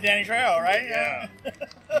on, and Danny Trejo, right? Yeah.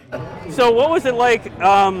 So, what was it like?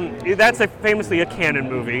 That's famously a Cannon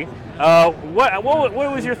movie. What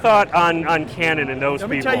was your thought on Cannon and those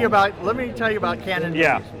people? Let me tell you about Cannon.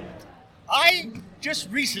 Yeah. I just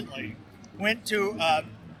recently went to.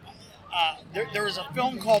 There was a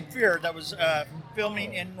film called Fear that was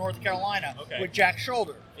filming in North Carolina with Jack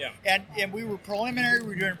Shoulder. Yeah. And we were preliminary.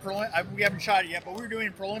 We haven't shot it yet, but we were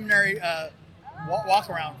doing preliminary walk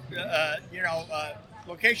around,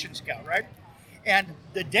 location scout, right? And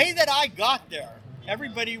the day that I got there,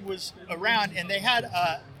 everybody was around, and they had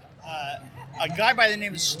a guy by the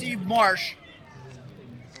name of Steve Marsh,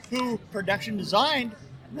 who production designed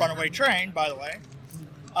Runaway Train, by the way.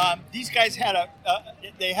 These guys had a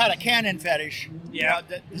Canon fetish. Yeah.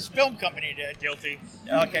 This film company did. Guilty.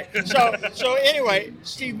 Okay. So anyway,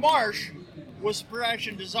 Steve Marsh was the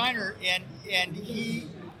production designer, and he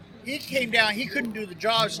came down. He couldn't do the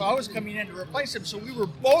job, so I was coming in to replace him. So we were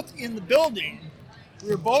both in the building.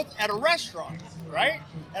 We were both at a restaurant, right?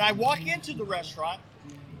 And I walk into the restaurant,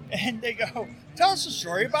 and they go, "Tell us a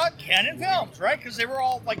story about Canon Films," right? Because they were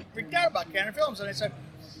all like freaked out about Canon Films, and I said,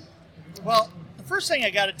 "Well, the first thing I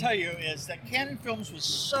got to tell you is that Canon Films was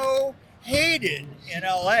so hated in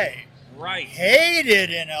LA, right?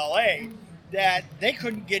 Hated in LA that they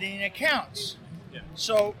couldn't get any accounts. Yeah.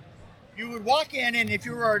 So you would walk in, and if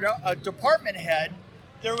you were a department head,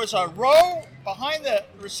 there was a row behind the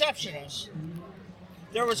receptionist.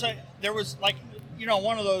 There was like, you know,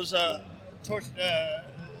 one of those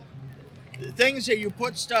things that you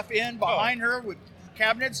put stuff in behind her with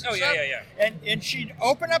cabinets and stuff. Yeah. And she'd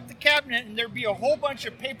open up the cabinet, and there'd be a whole bunch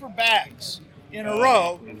of paper bags in a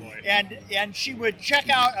row, and she would check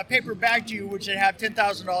out a paper bag to you, which would have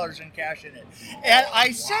 $10,000 in cash in it. And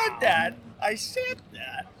I said that,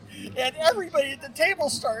 and everybody at the table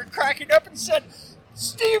started cracking up and said,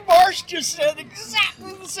 "Steve Marsh just said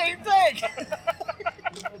exactly the same thing."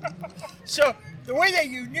 So the way that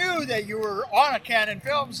you knew that you were on a Canon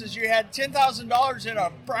Films is you had $10,000 in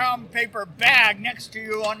a brown paper bag next to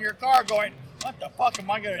you on your car going, "What the fuck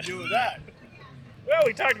am I going to do with that?" Well,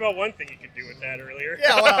 we talked about one thing you could do with that earlier.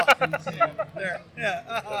 Yeah, well, there. Yeah.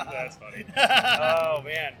 That's funny. Oh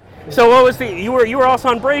man. So what was you were also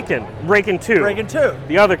on Breakin' 2. Breakin' 2.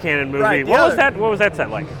 The other Canon movie. Right, What was that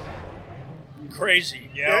set like?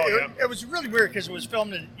 Crazy. Yeah. It was really weird because it was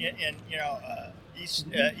filmed in you know, East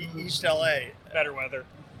LA. Better weather.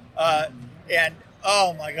 And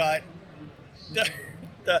oh my God,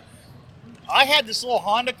 I had this little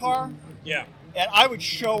Honda car. Yeah. And I would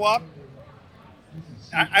show up.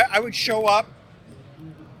 I would show up,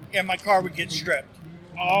 and my car would get stripped.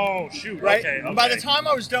 Oh shoot! Right. Okay. And by the time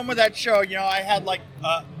I was done with that show, you know, I had like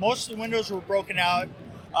most of the windows were broken out.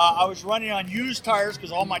 I was running on used tires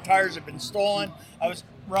because all my tires had been stolen. I was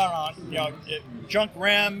running on, you know, junk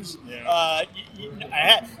rims. Yeah. I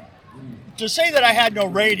had to say that I had no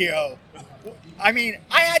radio. I mean,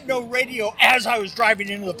 I had no radio as I was driving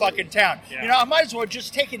into the fucking town. Yeah. You know, I might as well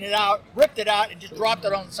just taken it out, ripped it out, and just dropped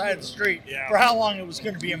it on the side of the street for how long it was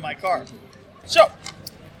going to be in my car. So,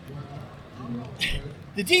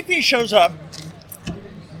 the DP shows up,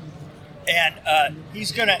 and he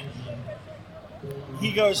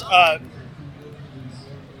goes,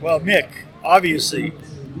 well, Mick, obviously,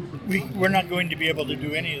 we're not going to be able to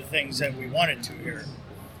do any of the things that we wanted to here.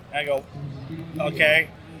 And I go, okay.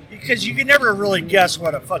 Because you can never really guess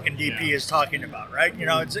what a fucking DP is talking about, right? You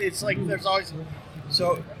know, it's like there's always...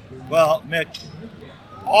 So, well, Mick,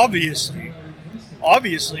 obviously,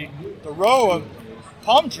 the row of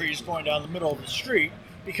palm trees going down the middle of the street,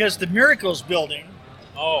 because the Miracles building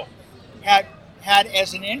had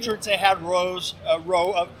as an entrance, they had a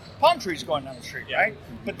row of palm trees going down the street, right?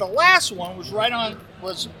 But the last one was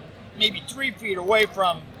maybe 3 feet away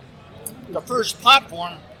from the first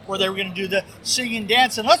platform, where they were going to do the sing and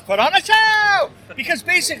dance and let's put on a show! Because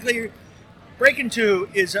basically, Breakin' 2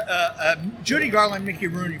 is a Judy Garland, Mickey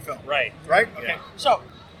Rooney film. Right. Right? Okay. Yeah. So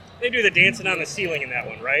they do the dancing on the ceiling in that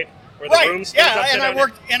one, right? Where the room stands upside down.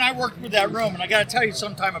 I worked with that room, and I got to tell you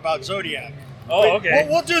sometime about Zodiac. Oh, okay.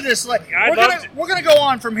 We'll do this. We're gonna go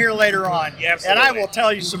on from here later on, yeah, and I will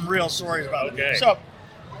tell you some real stories about it. Okay. So,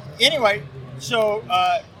 anyway,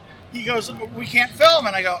 he goes, "We can't film,"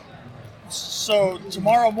 and I go, "So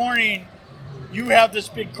tomorrow morning, you have this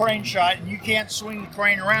big crane shot, and you can't swing the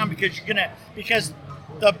crane around because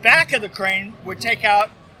the back of the crane would take out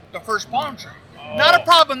the first palm tree. Not a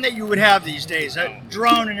problem that you would have these days. A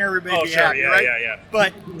drone and everybody would be happy, right? Yeah.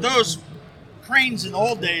 But those cranes in the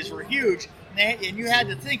old days were huge, and you had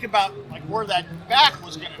to think about like where that back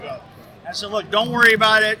was going to go. I said, look, don't worry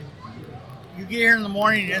about it. You get here in the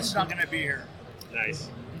morning, and it's not going to be here. Nice.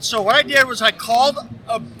 So what I did was I called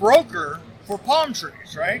a broker for palm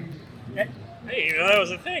trees, right? Hey, you know that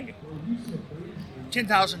was a thing.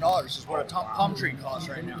 $10,000 is what a palm tree costs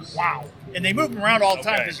right now. Wow. And they move them around all the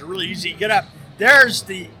time because they're really easy to get up. There's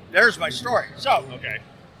my story. So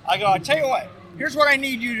I go, I tell you what, here's what I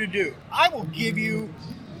need you to do. I will give you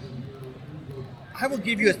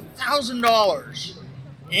 $1,000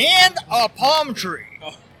 and a palm tree.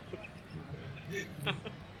 Oh.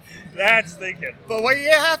 That's thinking. But what you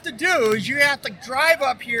have to do is you have to drive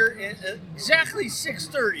up here at exactly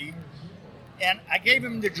 6:30, and I gave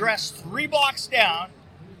him the address 3 blocks down,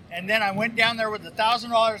 and then I went down there with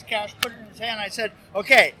 $1,000 cash, put it in his hand, and I said,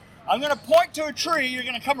 okay, I'm going to point to a tree, you're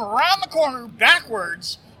going to come around the corner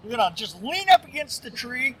backwards, you're going to just lean up against the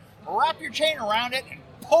tree, wrap your chain around it, and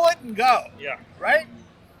pull it and go. Yeah. Right?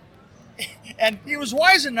 and he was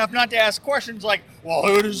wise enough not to ask questions like, well,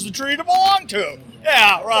 who does the tree belong to?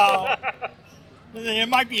 Yeah, well, it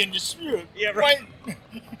might be in dispute. Yeah, right.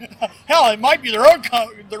 Hell, it might be the road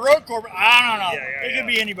corporate. I don't know. It could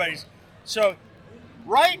be anybody's. So,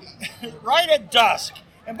 right at dusk.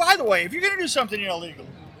 And by the way, if you're going to do something illegal,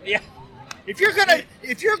 if you're gonna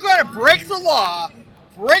break the law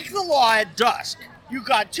at dusk. You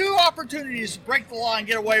got two opportunities to break the law and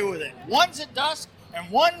get away with it. One's at dusk and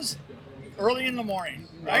one's early in the morning.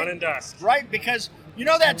 Right? Dawn and dusk. Right? Because you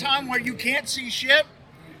know that time where you can't see shit?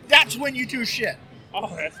 That's when you do shit. Oh,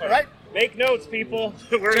 that's right. Make notes, people.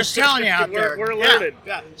 We're just telling you out there. We're alerted.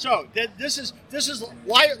 Yeah. So this is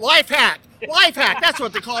life hack. Life hack. That's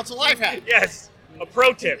what they call it. It's a life hack. Yes. A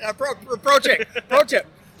pro tip. Pro tip.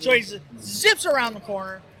 So he zips around the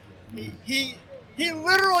corner. He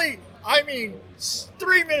literally,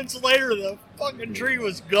 3 minutes later, the fucking tree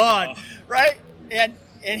was gone, right? And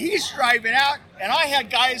he's driving out, and I had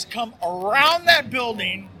guys come around that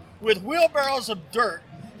building with wheelbarrows of dirt.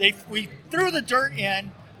 We threw the dirt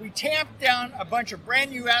in, we tamped down a bunch of brand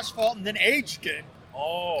new asphalt, and then aged it.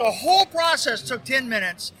 Oh. The whole process took 10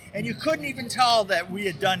 minutes, and you couldn't even tell that we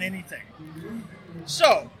had done anything.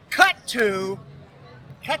 So, cut to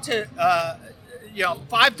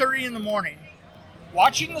 5:30 in the morning.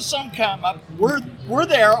 Watching the sun come up, we're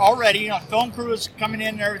there already. Film crew is coming in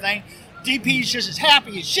and everything. DP's just as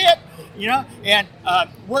happy as shit, and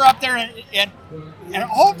we're up there, and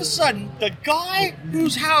all of a sudden, the guy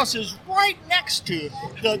whose house is right next to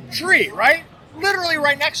the tree, right, literally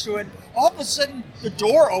right next to it, all of a sudden the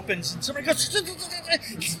door opens and somebody goes,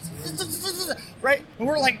 right, and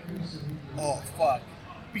we're like, oh fuck,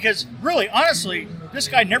 because really, honestly, this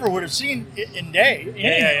guy never would have seen it in day,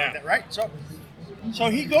 anything like that, right?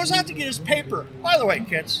 So he goes out to get his paper. By the way,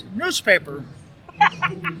 kids, newspaper.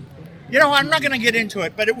 I'm not going to get into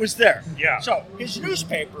it, but it was there. Yeah. So his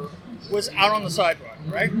newspaper was out on the sidewalk,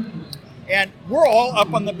 right? And we're all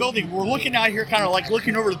up on the building. We're looking out here, kind of like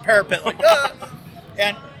looking over the parapet, like,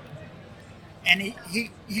 and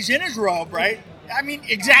he's in his robe, right?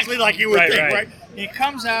 Exactly like you would think, right? And he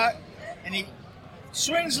comes out, and he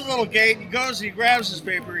swings the little gate. He goes, he grabs his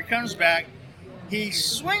paper. He comes back. He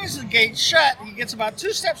swings the gate shut. He gets about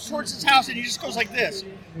 2 steps towards his house, and he just goes like this.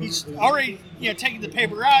 He's already, taking the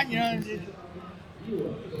paper out, and he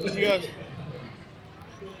goes.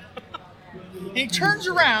 He turns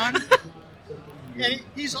around, and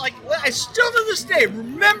he's like, I still to this day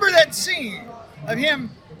remember that scene of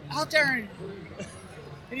him out there, and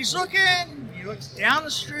he's looking. He looks down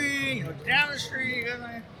the street. He goes like,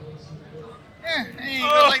 and he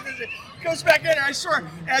goes like this. Goes back in, and I swear,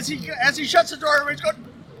 as he shuts the door, everybody's going,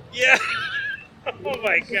 yeah. Oh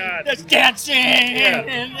my God. That's dancing.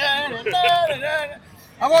 Yeah.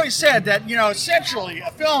 I've always said that essentially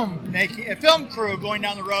a film crew going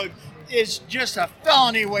down the road is just a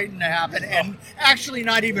felony waiting to happen, and actually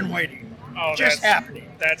not even waiting, just happening.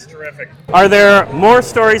 That's terrific. Are there more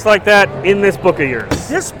stories like that in this book of yours?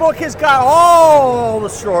 This book has got all the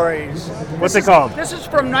stories. What's it called? This is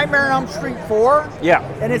from Nightmare on Elm Street 4. Yeah.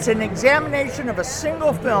 And it's an examination of a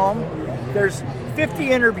single film. There's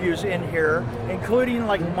 50 interviews in here, including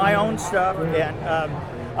like my own stuff. And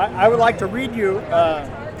I would like to read you.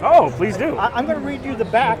 Please do. I'm going to read you the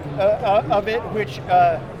back of it, which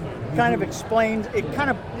kind of explains. It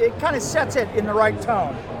kind of sets it in the right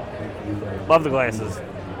tone. Love the glasses.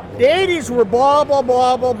 The 80s were blah, blah,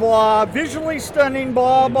 blah, blah, blah, visually stunning,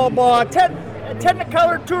 blah, blah, blah,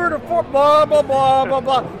 Technicolor tour de force, blah, blah, blah, blah,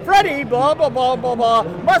 blah, Freddy, blah, blah, blah, blah, blah,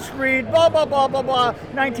 must read, blah, blah, blah, blah, blah,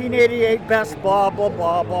 1988 best, blah, blah,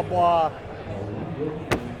 blah, blah, blah.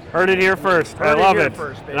 Heard it here first. I love it.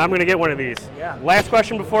 And I'm going to get one of these. Yeah. Last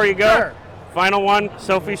question before you go. Sure. Final one,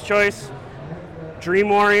 Sophie's choice. Dream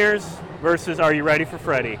Warriors versus Are You Ready for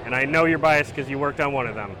Freddy? And I know you're biased because you worked on one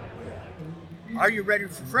of them. Are You Ready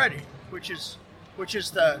for Freddy? Which is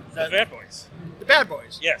the Bad Boys. The Bad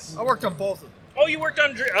Boys. Yes. I worked on both of them. Oh, you worked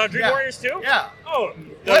on Dream Warriors too? Yeah. Oh,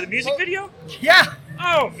 the music video? Yeah.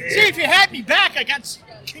 Oh, man. See, if you had me back, I got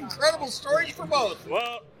incredible stories for both.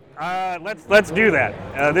 Well, let's do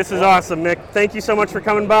that. This is awesome, Mick. Thank you so much for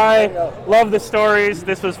coming by. Love the stories.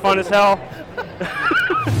 This was fun as hell.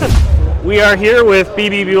 We are here with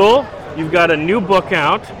Bebe Buell. You've got a new book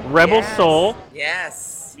out, Rebel Soul.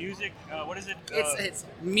 Yes. Music, what is it? It's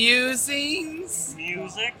musings.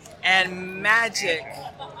 Music. And magic.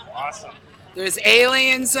 Awesome. There's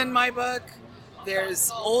aliens in my book.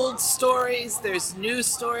 There's old stories. There's new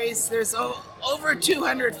stories. There's over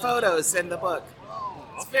 200 photos in the book.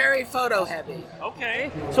 It's very photo heavy.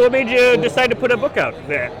 Okay. So what made you decide to put a book out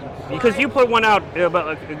there? Because you put one out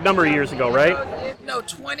about a number of years ago, right? No,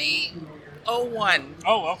 2001.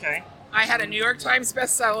 Oh, okay. I had a New York Times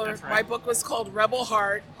bestseller. That's right. My book was called Rebel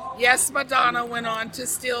Heart. Yes, Madonna went on to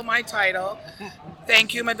steal my title.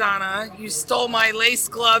 Thank you, Madonna. You stole my lace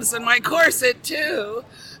gloves and my corset, too.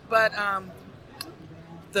 But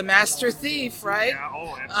the master thief, right? Yeah,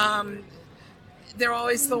 oh, absolutely. They're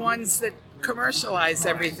always the ones that commercialize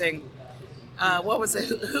everything. What was it?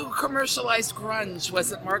 Who commercialized grunge?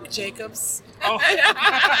 Was it Marc Jacobs? Oh.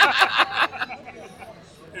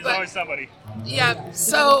 There's always somebody. Yeah,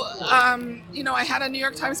 so, I had a New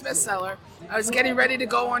York Times bestseller. I was getting ready to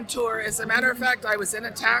go on tour. As a matter of fact, I was in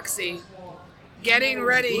a taxi getting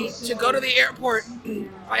ready to go to the airport.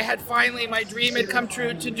 I had finally, my dream had come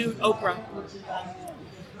true to do Oprah.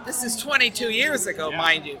 This is 22 years ago,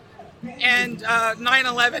 mind you. And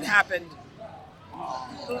 9/11 happened.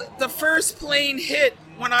 The first plane hit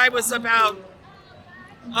when I was about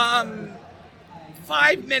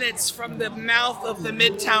 5 minutes from the mouth of the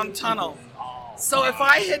Midtown Tunnel. So if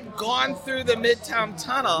I had gone through the Midtown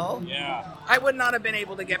Tunnel, I would not have been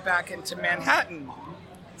able to get back into Manhattan.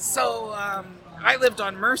 So I lived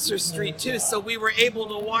on Mercer Street too, so we were able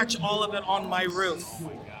to watch all of it on my roof. Oh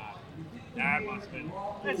my God. That must have been,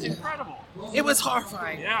 that's incredible. It was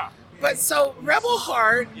horrifying. Yeah. But so Rebel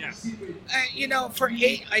Heart, yes. For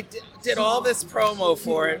 8, I did all this promo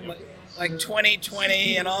for it, like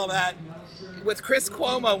 2020 and all that, with Chris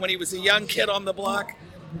Cuomo when he was a young kid on the block.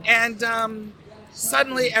 And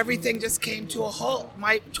suddenly everything just came to a halt.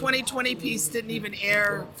 My 2020 piece didn't even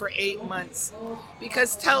air for 8 months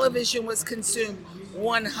because television was consumed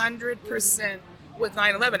 100% with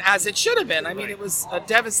 9/11, as it should have been. I mean, it was a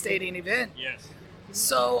devastating event. Yes.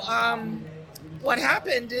 So what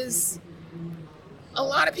happened is a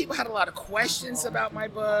lot of people had a lot of questions about my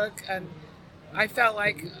book, and I felt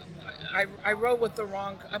like I wrote with the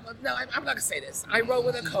wrong. No, I'm not gonna say this. I wrote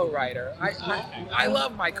with a co-writer. I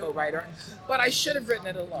love my co-writer, but I should have written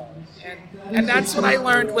it alone, and that's what I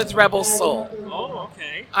learned with Rebel Soul. Oh,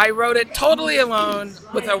 okay. I wrote it totally alone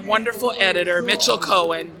with a wonderful editor, Mitchell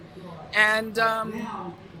Cohen, and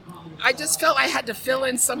I just felt I had to fill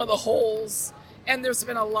in some of the holes. And there's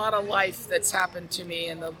been a lot of life that's happened to me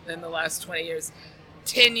in the last 20 years.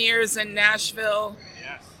 10 years in Nashville.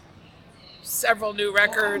 Yes. Several new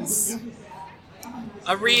records.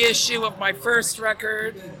 A reissue of my first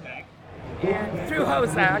record. And through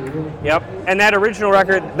Hozak. Yep. And that original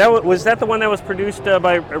record, was that the one that was produced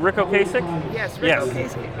by Rick Ocasek? Yes, Rick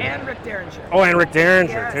Ocasek and Rick Derringer. Oh, and Rick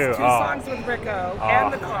Derringer, yes, too. 2 songs with Rico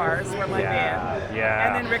and The Cars were my band. Yeah.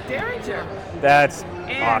 And then Rick Derringer. That's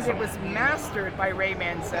and awesome. It was mastered by Ray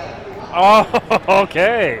Manzarek. Oh,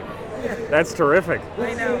 okay. That's terrific.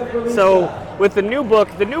 I know. So with the new book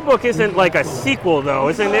isn't like a sequel, though,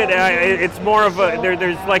 isn't it? It's more of a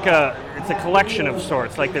there's like it's a collection of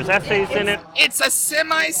sorts. Like there's essays in it. It's a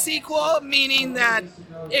semi-sequel, meaning that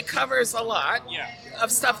it covers a lot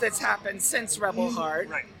of stuff that's happened since Rebel Heart.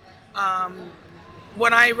 Right.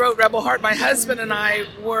 When I wrote Rebel Heart, my husband and I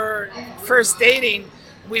were first dating.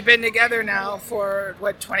 We've been together now for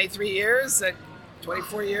 23 years,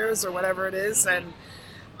 24 years, or whatever it is, and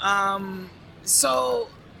so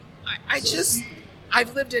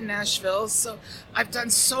I've lived in Nashville, so I've done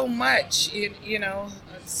so much,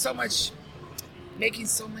 so much, making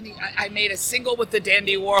so many. I made a single with the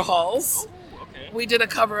Dandy Warhols. Oh, okay. We did a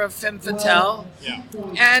cover of Femme Fatale. Yeah.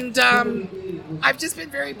 And I've just been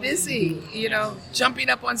very busy, jumping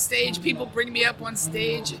up on stage. People bring me up on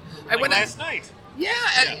stage. I went last night.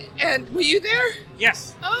 Yeah, and were you there?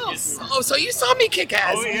 Yes. Oh, yes. So you saw me kick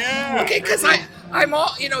ass. Oh, yeah. Okay, because I'm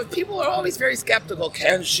all, people are always very skeptical.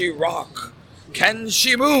 Can she rock? Can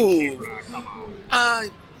she move?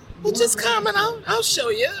 Well, just come and I'll show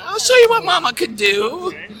you. I'll show you what Mama could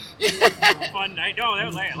do. Okay. Fun night. No, that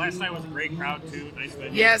was last night was a great crowd too. Nice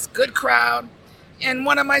venue. Yes, good crowd. And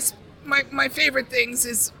one of my favorite things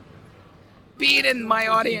is being in my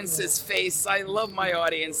audience's face. I love my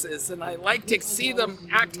audiences, and I like to see them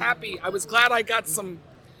act happy. I was glad I got some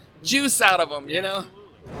juice out of them,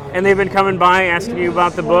 And they've been coming by asking you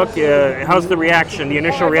about the book. How's the reaction, the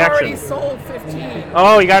initial reaction? I've already sold 15.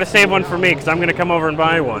 Oh, you got to save one for me because I'm going to come over and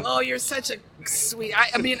buy one. Oh, you're such a sweet.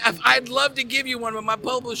 I mean, I'd love to give you one, but my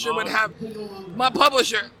publisher would have. My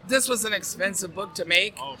publisher. This was an expensive book to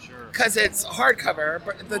make. Oh, sure. Because it's hardcover,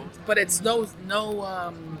 but it's no.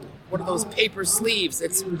 What are those paper sleeves?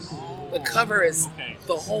 The cover is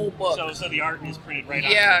the whole book. So the art is printed right on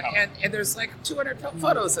the cover. and there's like 200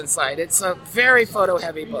 photos inside. It's a very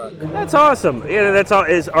photo-heavy book. That's awesome. Yeah, that's all.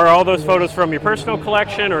 Are all those photos from your personal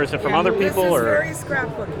collection, or is it from other people? This is or very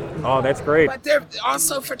scrapbooky. Oh, that's great. But they're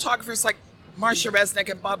also photographers like Marcia Resnick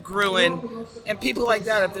and Bob Gruen and people like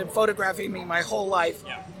that have been photographing me my whole life.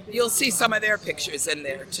 You'll see some of their pictures in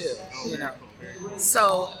there too, you know.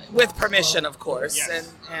 So with permission, of course,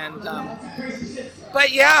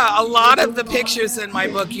 but yeah, a lot of the pictures in my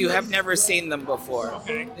book you have never seen them before.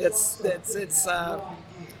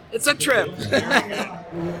 It's a trip.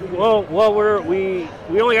 Well, we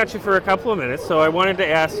only got you for a couple of minutes, so I wanted to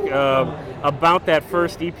ask about that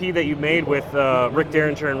first EP that you made with Rick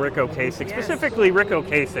Derringer and Rick Ocasek, specifically Rick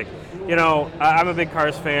Ocasek. You know, I'm a big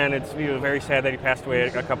Cars fan. It's very sad that he passed away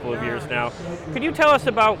a couple of years now. Could you tell us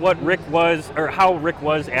about what Rick was, or how Rick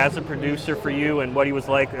was as a producer for you, and what he was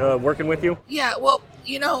like working with you? Yeah, well,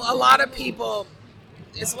 you know, a lot of people.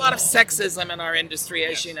 There's a lot of sexism in our industry,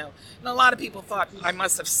 as you know. And a lot of people thought I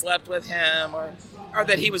must have slept with him or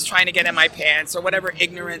that he was trying to get in my pants or whatever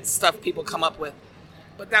ignorant stuff people come up with.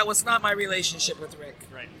 But that was not my relationship with Rick.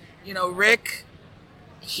 Right. You know, Rick,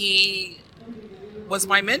 he was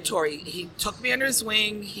my mentor. He took me under his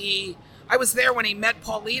wing. I was there when he met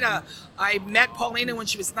Paulina. I met Paulina when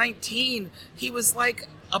she was 19. He was like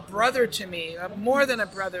a brother to me, more than a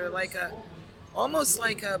brother, almost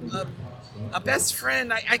like a best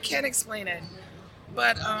friend. I can't explain it.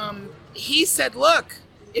 But he said, look,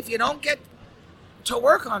 if you don't get to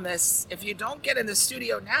work on this, if you don't get in the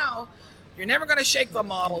studio now, you're never going to shake the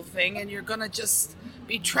model thing, and you're going to just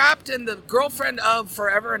be trapped in the girlfriend of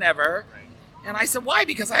forever and ever. Right. And I said, why?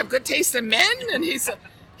 Because I have good taste in men? And he's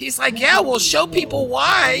like, yeah, we'll show people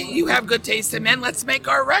why you have good taste in men. Let's make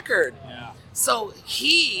our record. Yeah. So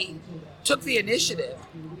he took the initiative.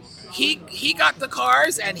 He got the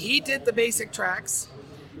cars and he did the basic tracks,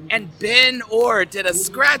 and Ben Orr did a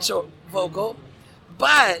scratch vocal.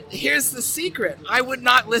 But here's the secret: I would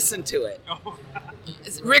not listen to it.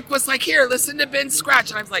 Rick was like, "Here, listen to Ben's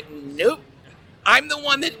scratch," and I was like, "Nope. I'm the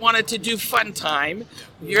one that wanted to do Fun Time.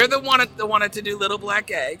 You're the one that wanted to do Little Black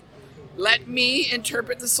Egg. Let me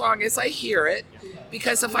interpret the song as I hear it,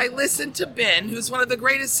 because if I listen to Ben, who's one of the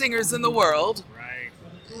greatest singers in the world,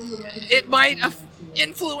 it might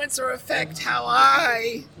influence or affect how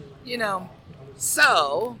I,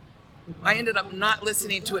 So I ended up not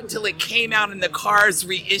listening to it till it came out in the Cars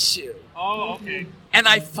reissue. Oh, okay. And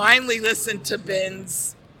I finally listened to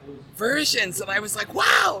Ben's versions, and I was like,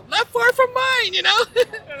 wow, not far from mine, Yeah,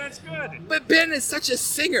 that's good. But Ben is such a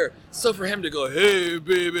singer, so for him to go, hey,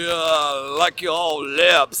 baby, I like your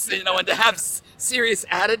lips, and to have serious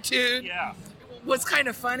attitude was kind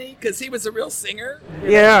of funny, because he was a real singer.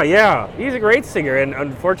 Yeah. He's a great singer, and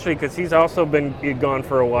unfortunately, because he's also been gone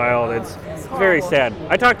for a while, it's very sad.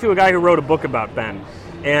 I talked to a guy who wrote a book about Ben,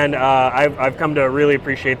 and I've come to really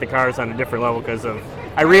appreciate the Cars on a different level because of.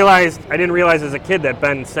 I didn't realize as a kid that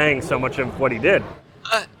Ben sang so much of what he did.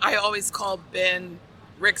 I always called Ben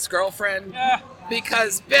Rick's girlfriend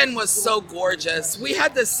because Ben was so gorgeous. We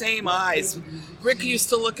had the same eyes. Rick used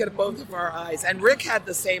to look at both of our eyes, and Rick had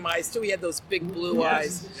the same eyes too. He had those big blue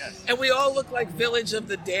eyes. Yes. And we all looked like Village of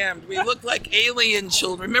the Damned. We looked like alien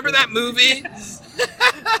children. Remember that movie?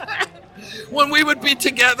 When we would be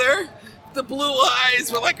together, the blue eyes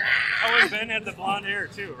were like... Oh, and Ben had the blonde hair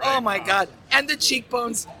too, right? Oh my God. And the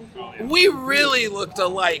cheekbones. We really looked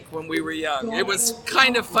alike when we were young. It was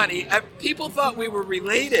kind of funny. People thought we were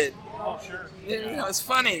related. Oh, sure. It was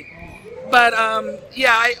funny. But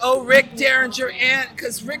I owe Rick Derringer,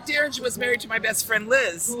 because Rick Derringer was married to my best friend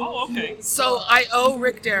Liz. Oh, okay. So I owe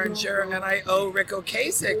Rick Derringer and I owe Rick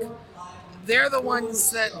Ocasek. They're the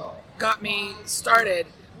ones that got me started.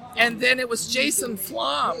 And then it was Jason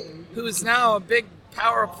Flom, who's now a big,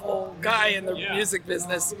 powerful guy in the music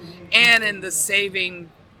business and in the saving,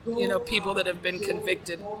 people that have been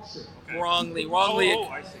convicted wrongly,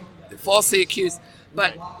 falsely accused.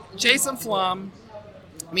 But Jason Flom,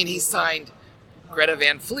 he signed Greta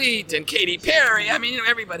Van Fleet and Katy Perry.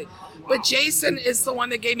 Everybody. But Jason is the one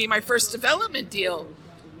that gave me my first development deal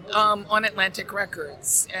on Atlantic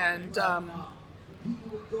Records. And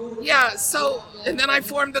and then I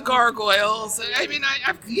formed the Gargoyles.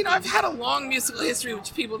 I've had a long musical history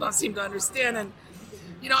which people don't seem to understand. And,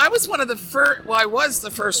 I was I was the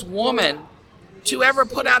first woman to ever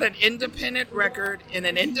put out an independent record in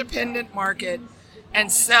an independent market and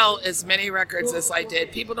sell as many records as I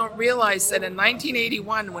did. People don't realize that in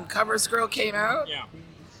 1981, when Covers Girl came out,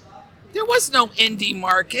 there was no indie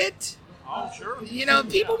market. Oh, sure.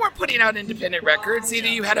 People weren't putting out independent records. Either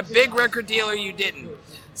you had a big record deal or you didn't.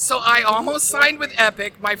 So I almost signed with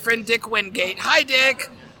Epic, my friend Dick Wingate. Hi, Dick.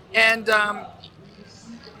 And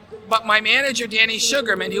but my manager, Danny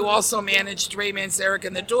Sugarman, who also managed Ray Manzarek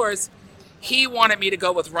and the Doors, he wanted me to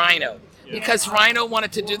go with Rhino. Because Rhino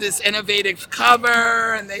wanted to do this innovative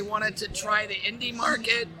cover, and they wanted to try the indie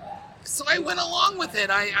market. so I went along with it.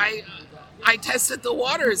 I tested the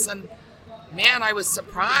waters, and man, I was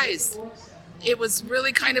surprised. It was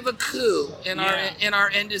really kind of a coup in our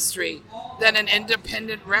industry that an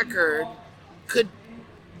independent record could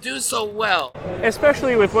do so well.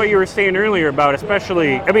 Especially with what you were saying earlier about,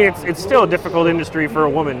 it's still a difficult industry for a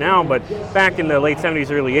woman now, but back in the late 70s,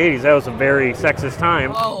 early 80s, that was a very sexist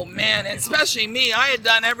time. Oh man, and especially me, I had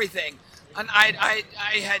done everything. And I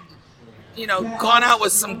had, gone out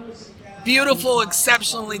with some beautiful,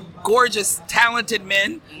 exceptionally gorgeous, talented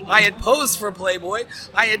men. I had posed for Playboy.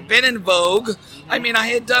 I had been in Vogue. I mean, I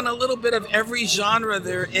had done a little bit of every genre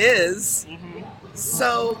there is.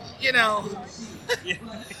 So, people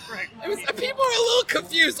are a little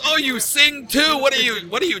confused. Oh, you sing too? What are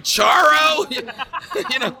you, Charo?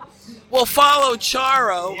 Well, follow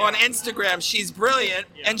Charo on Instagram. She's brilliant,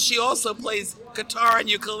 and she also plays guitar and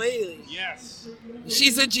ukulele. Yes.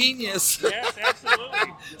 She's a genius. Yes,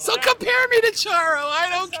 absolutely. So compare me to Charo. I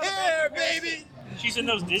don't care, baby. She's in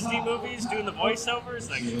those Disney movies doing the voiceovers.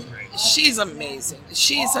 Like, it's great. She's amazing.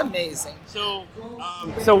 She's amazing. So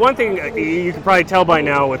one thing you can probably tell by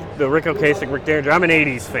now with the Rick Ocasek, Rick Derringer, I'm an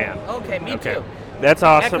 80s fan. Okay, me too. That's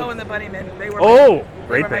awesome. Echo and the Bunnymen, they were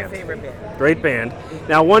great band. my favorite band. Great band.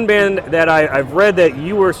 Now, one band that I've read that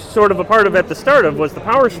you were sort of a part of at the start of was the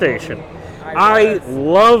Power Station. I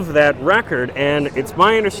love that record, and it's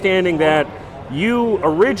my understanding that you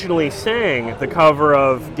originally sang the cover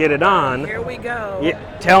of Get It On. Here we go. Yeah,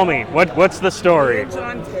 tell me, what's the story?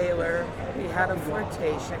 John Taylor, we had a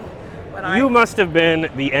flirtation. You must have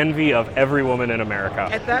been the envy of every woman in America.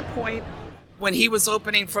 At that point, when he was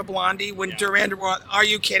opening for Blondie, when Duran Duran, are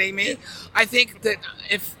you kidding me? I think that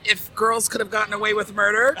if girls could have gotten away with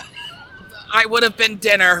murder, I would have been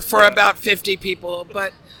dinner for about 50 people.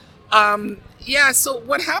 But so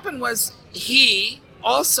what happened was he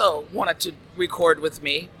also wanted to record with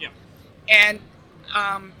me. Yeah. And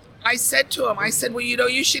I said to him, well,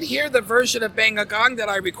 you should hear the version of Bang a Gong that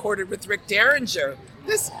I recorded with Rick Derringer.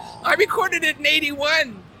 I recorded it in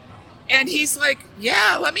 81. And he's like,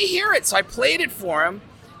 yeah, let me hear it. So I played it for him,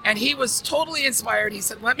 and he was totally inspired. He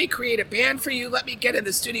said, let me create a band for you. Let me get in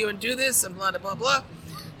the studio and do this, and blah, blah, blah, blah.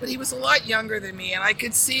 But he was a lot younger than me, and I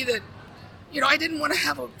could see that, I didn't want to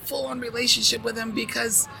have a full-on relationship with him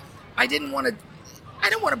because I didn't want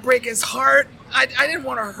to break his heart. I didn't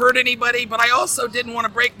want to hurt anybody, but I also didn't want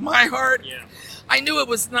to break my heart. Yeah. I knew it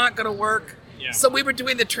was not going to work. Yeah. So we were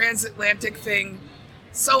doing the transatlantic thing.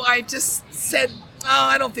 So I just said,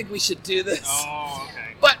 I don't think we should do this. Oh,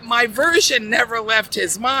 okay. But my version never left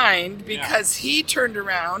his mind because he turned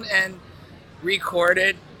around and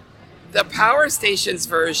recorded the Power Station's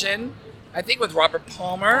version, I think with Robert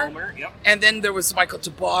Palmer. Yep. And then there was Michael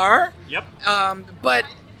Tabar. Yep. But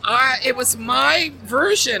it was my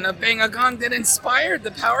version of Bang a Gong that inspired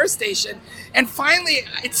the Power Station. And finally,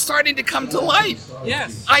 it's starting to come to life.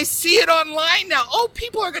 Yes. I see it online now. Oh,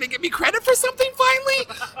 people are going to give me credit for something finally?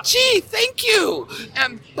 Gee, thank you.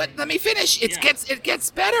 But let me finish. It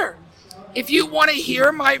gets better. If you want to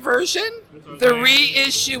hear my version, the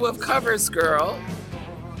reissue of Covers Girl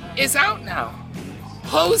is out now.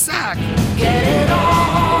 Hozak. Get it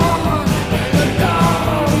on.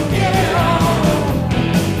 Get it on.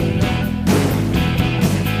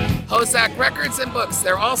 Hozak Records and Books.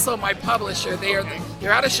 They're also my publisher. They're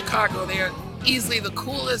out of Chicago. They are easily the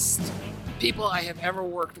coolest people I have ever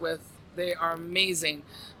worked with. They are amazing.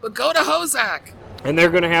 But go to Hozak. And they're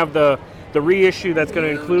going to have the reissue that's going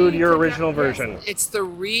to include your original version. It's the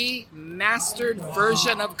remastered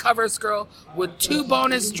version of Covers Girl with 2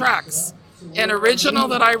 bonus tracks. An original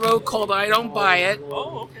that I wrote called I Don't Buy It.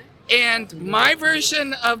 Oh, okay. And my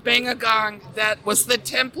version of Bang a Gong that was the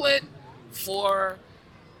template for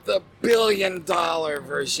the $1 billion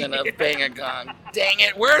version of Bang a Gong. Dang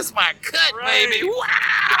it, where's my cut, baby?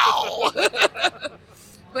 Wow!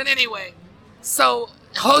 But anyway, so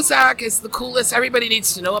Hozak is the coolest. Everybody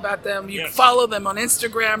needs to know about them. You can follow them on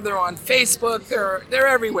Instagram. They're on Facebook. They're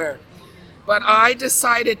everywhere. But I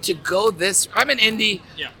decided to go this. I'm an indie.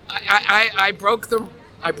 Yeah. I broke the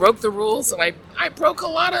rules, and I broke a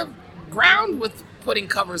lot of ground with putting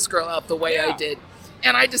Covers Girl out the way I did.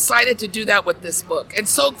 And I decided to do that with this book. And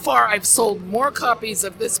so far, I've sold more copies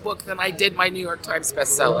of this book than I did my New York Times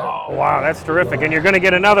bestseller. Oh, wow, that's terrific. And you're going to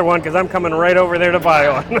get another one because I'm coming right over there to buy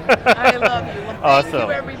one. I love you. Well, awesome. Thank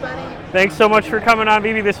you, everybody. Thanks so much for coming on,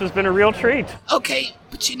 Bebe. This has been a real treat. Okay,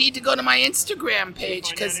 but you need to go to my Instagram page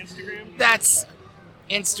because that's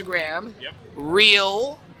Instagram. Yep.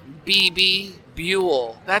 Real Bebe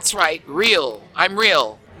Buell. That's right, real. I'm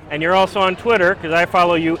real. And you're also on Twitter, because I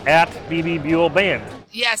follow you at Bebe Buell Band.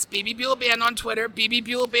 Yes, Bebe Buell Band on Twitter, Bebe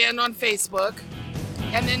Buell Band on Facebook.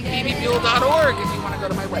 And then bbbuell.org if you want to go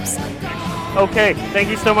to my website. Okay, thank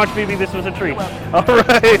you so much, Bebe. This was a treat. All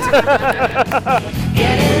right.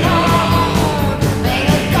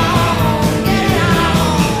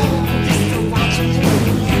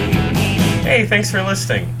 Hey, thanks for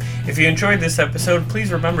listening. If you enjoyed this episode,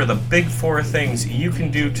 please remember the big 4 things you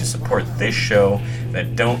can do to support this show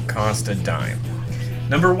that don't cost a dime.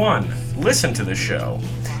 Number 1, listen to the show.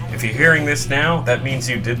 If you're hearing this now, that means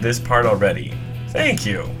you did this part already. Thank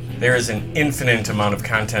you. There is an infinite amount of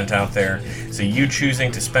content out there, so you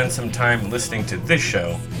choosing to spend some time listening to this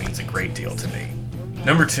show means a great deal to me.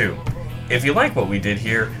 Number 2, if you like what we did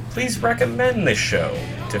here, please recommend this show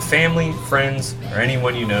to family, friends, or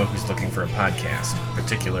anyone you know who's looking for a podcast,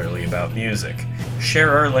 particularly about music.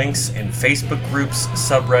 Share our links in Facebook groups,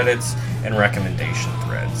 subreddits, and recommendation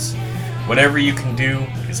threads. Whatever you can do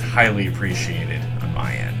is highly appreciated on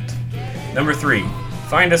my end. Number 3,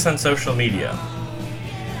 find us on social media.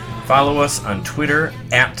 Follow us on Twitter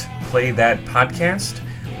at PlayThatPodcast.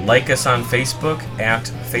 Like us on Facebook at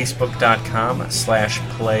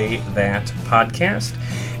facebook.com/playthatpodcast.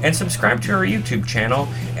 And subscribe to our YouTube channel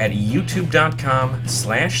at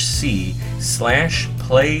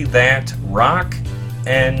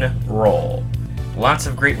youtube.com/c/playthatrocknroll. Lots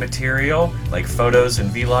of great material like photos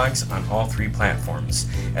and vlogs on all 3 platforms,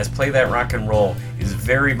 as Play That Rock and Roll is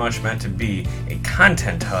very much meant to be a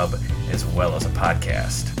content hub as well as a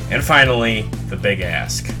podcast. And finally, the big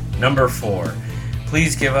ask. Number 4,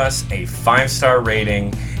 please give us a 5-star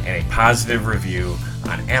rating and a positive review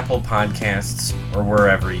on Apple Podcasts or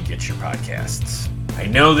wherever you get your podcasts. I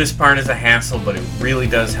know this part is a hassle, but it really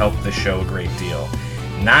does help the show a great deal.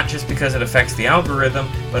 Not just because it affects the algorithm,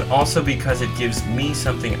 but also because it gives me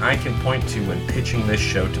something I can point to when pitching this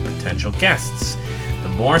show to potential guests. The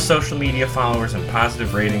more social media followers and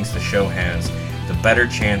positive ratings the show has, the better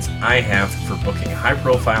chance I have for booking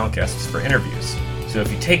high-profile guests for interviews. So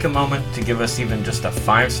if you take a moment to give us even just a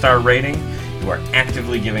 5-star rating, you are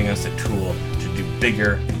actively giving us a tool to do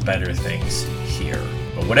bigger and better things here.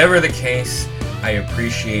 But whatever the case, I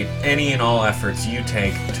appreciate any and all efforts you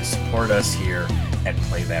take to support us here at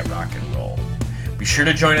Play That Rock and Roll. Be sure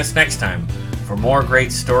to join us next time for more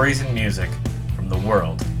great stories and music from the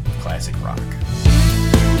world of classic rock.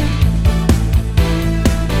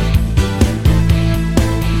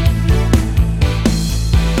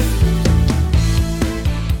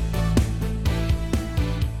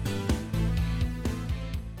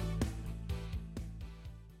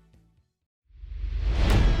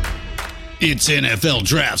 It's NFL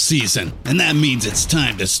draft season, and that means it's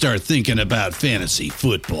time to start thinking about fantasy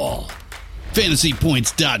football.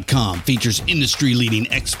 FantasyPoints.com features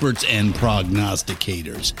industry-leading experts and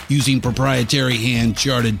prognosticators using proprietary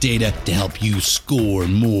hand-charted data to help you score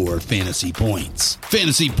more fantasy points.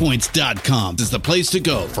 FantasyPoints.com is the place to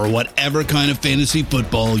go for whatever kind of fantasy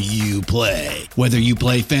football you play. Whether you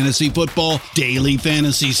play fantasy football, daily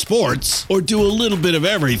fantasy sports, or do a little bit of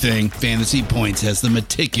everything, Fantasy Points has the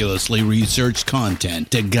meticulously researched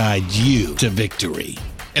content to guide you to victory.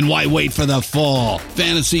 And why wait for the fall?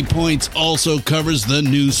 Fantasy Points also covers the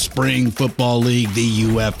new spring football league, the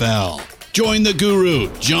UFL. Join the guru,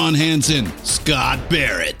 John Hansen, Scott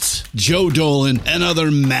Barrett, Joe Dolan, and other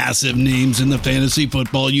massive names in the fantasy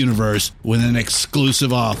football universe with an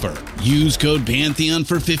exclusive offer. Use code Pantheon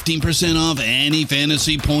for 15% off any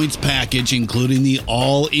Fantasy Points package, including the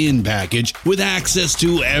all-in package, with access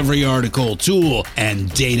to every article, tool,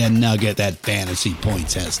 and data nugget that Fantasy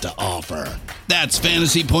Points has to offer. That's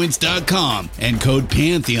FantasyPoints.com and code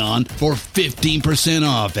Pantheon for 15%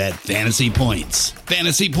 off at Fantasy Points.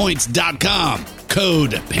 FantasyPoints.com,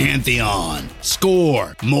 code Pantheon.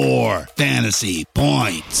 Score more fantasy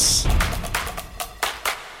points.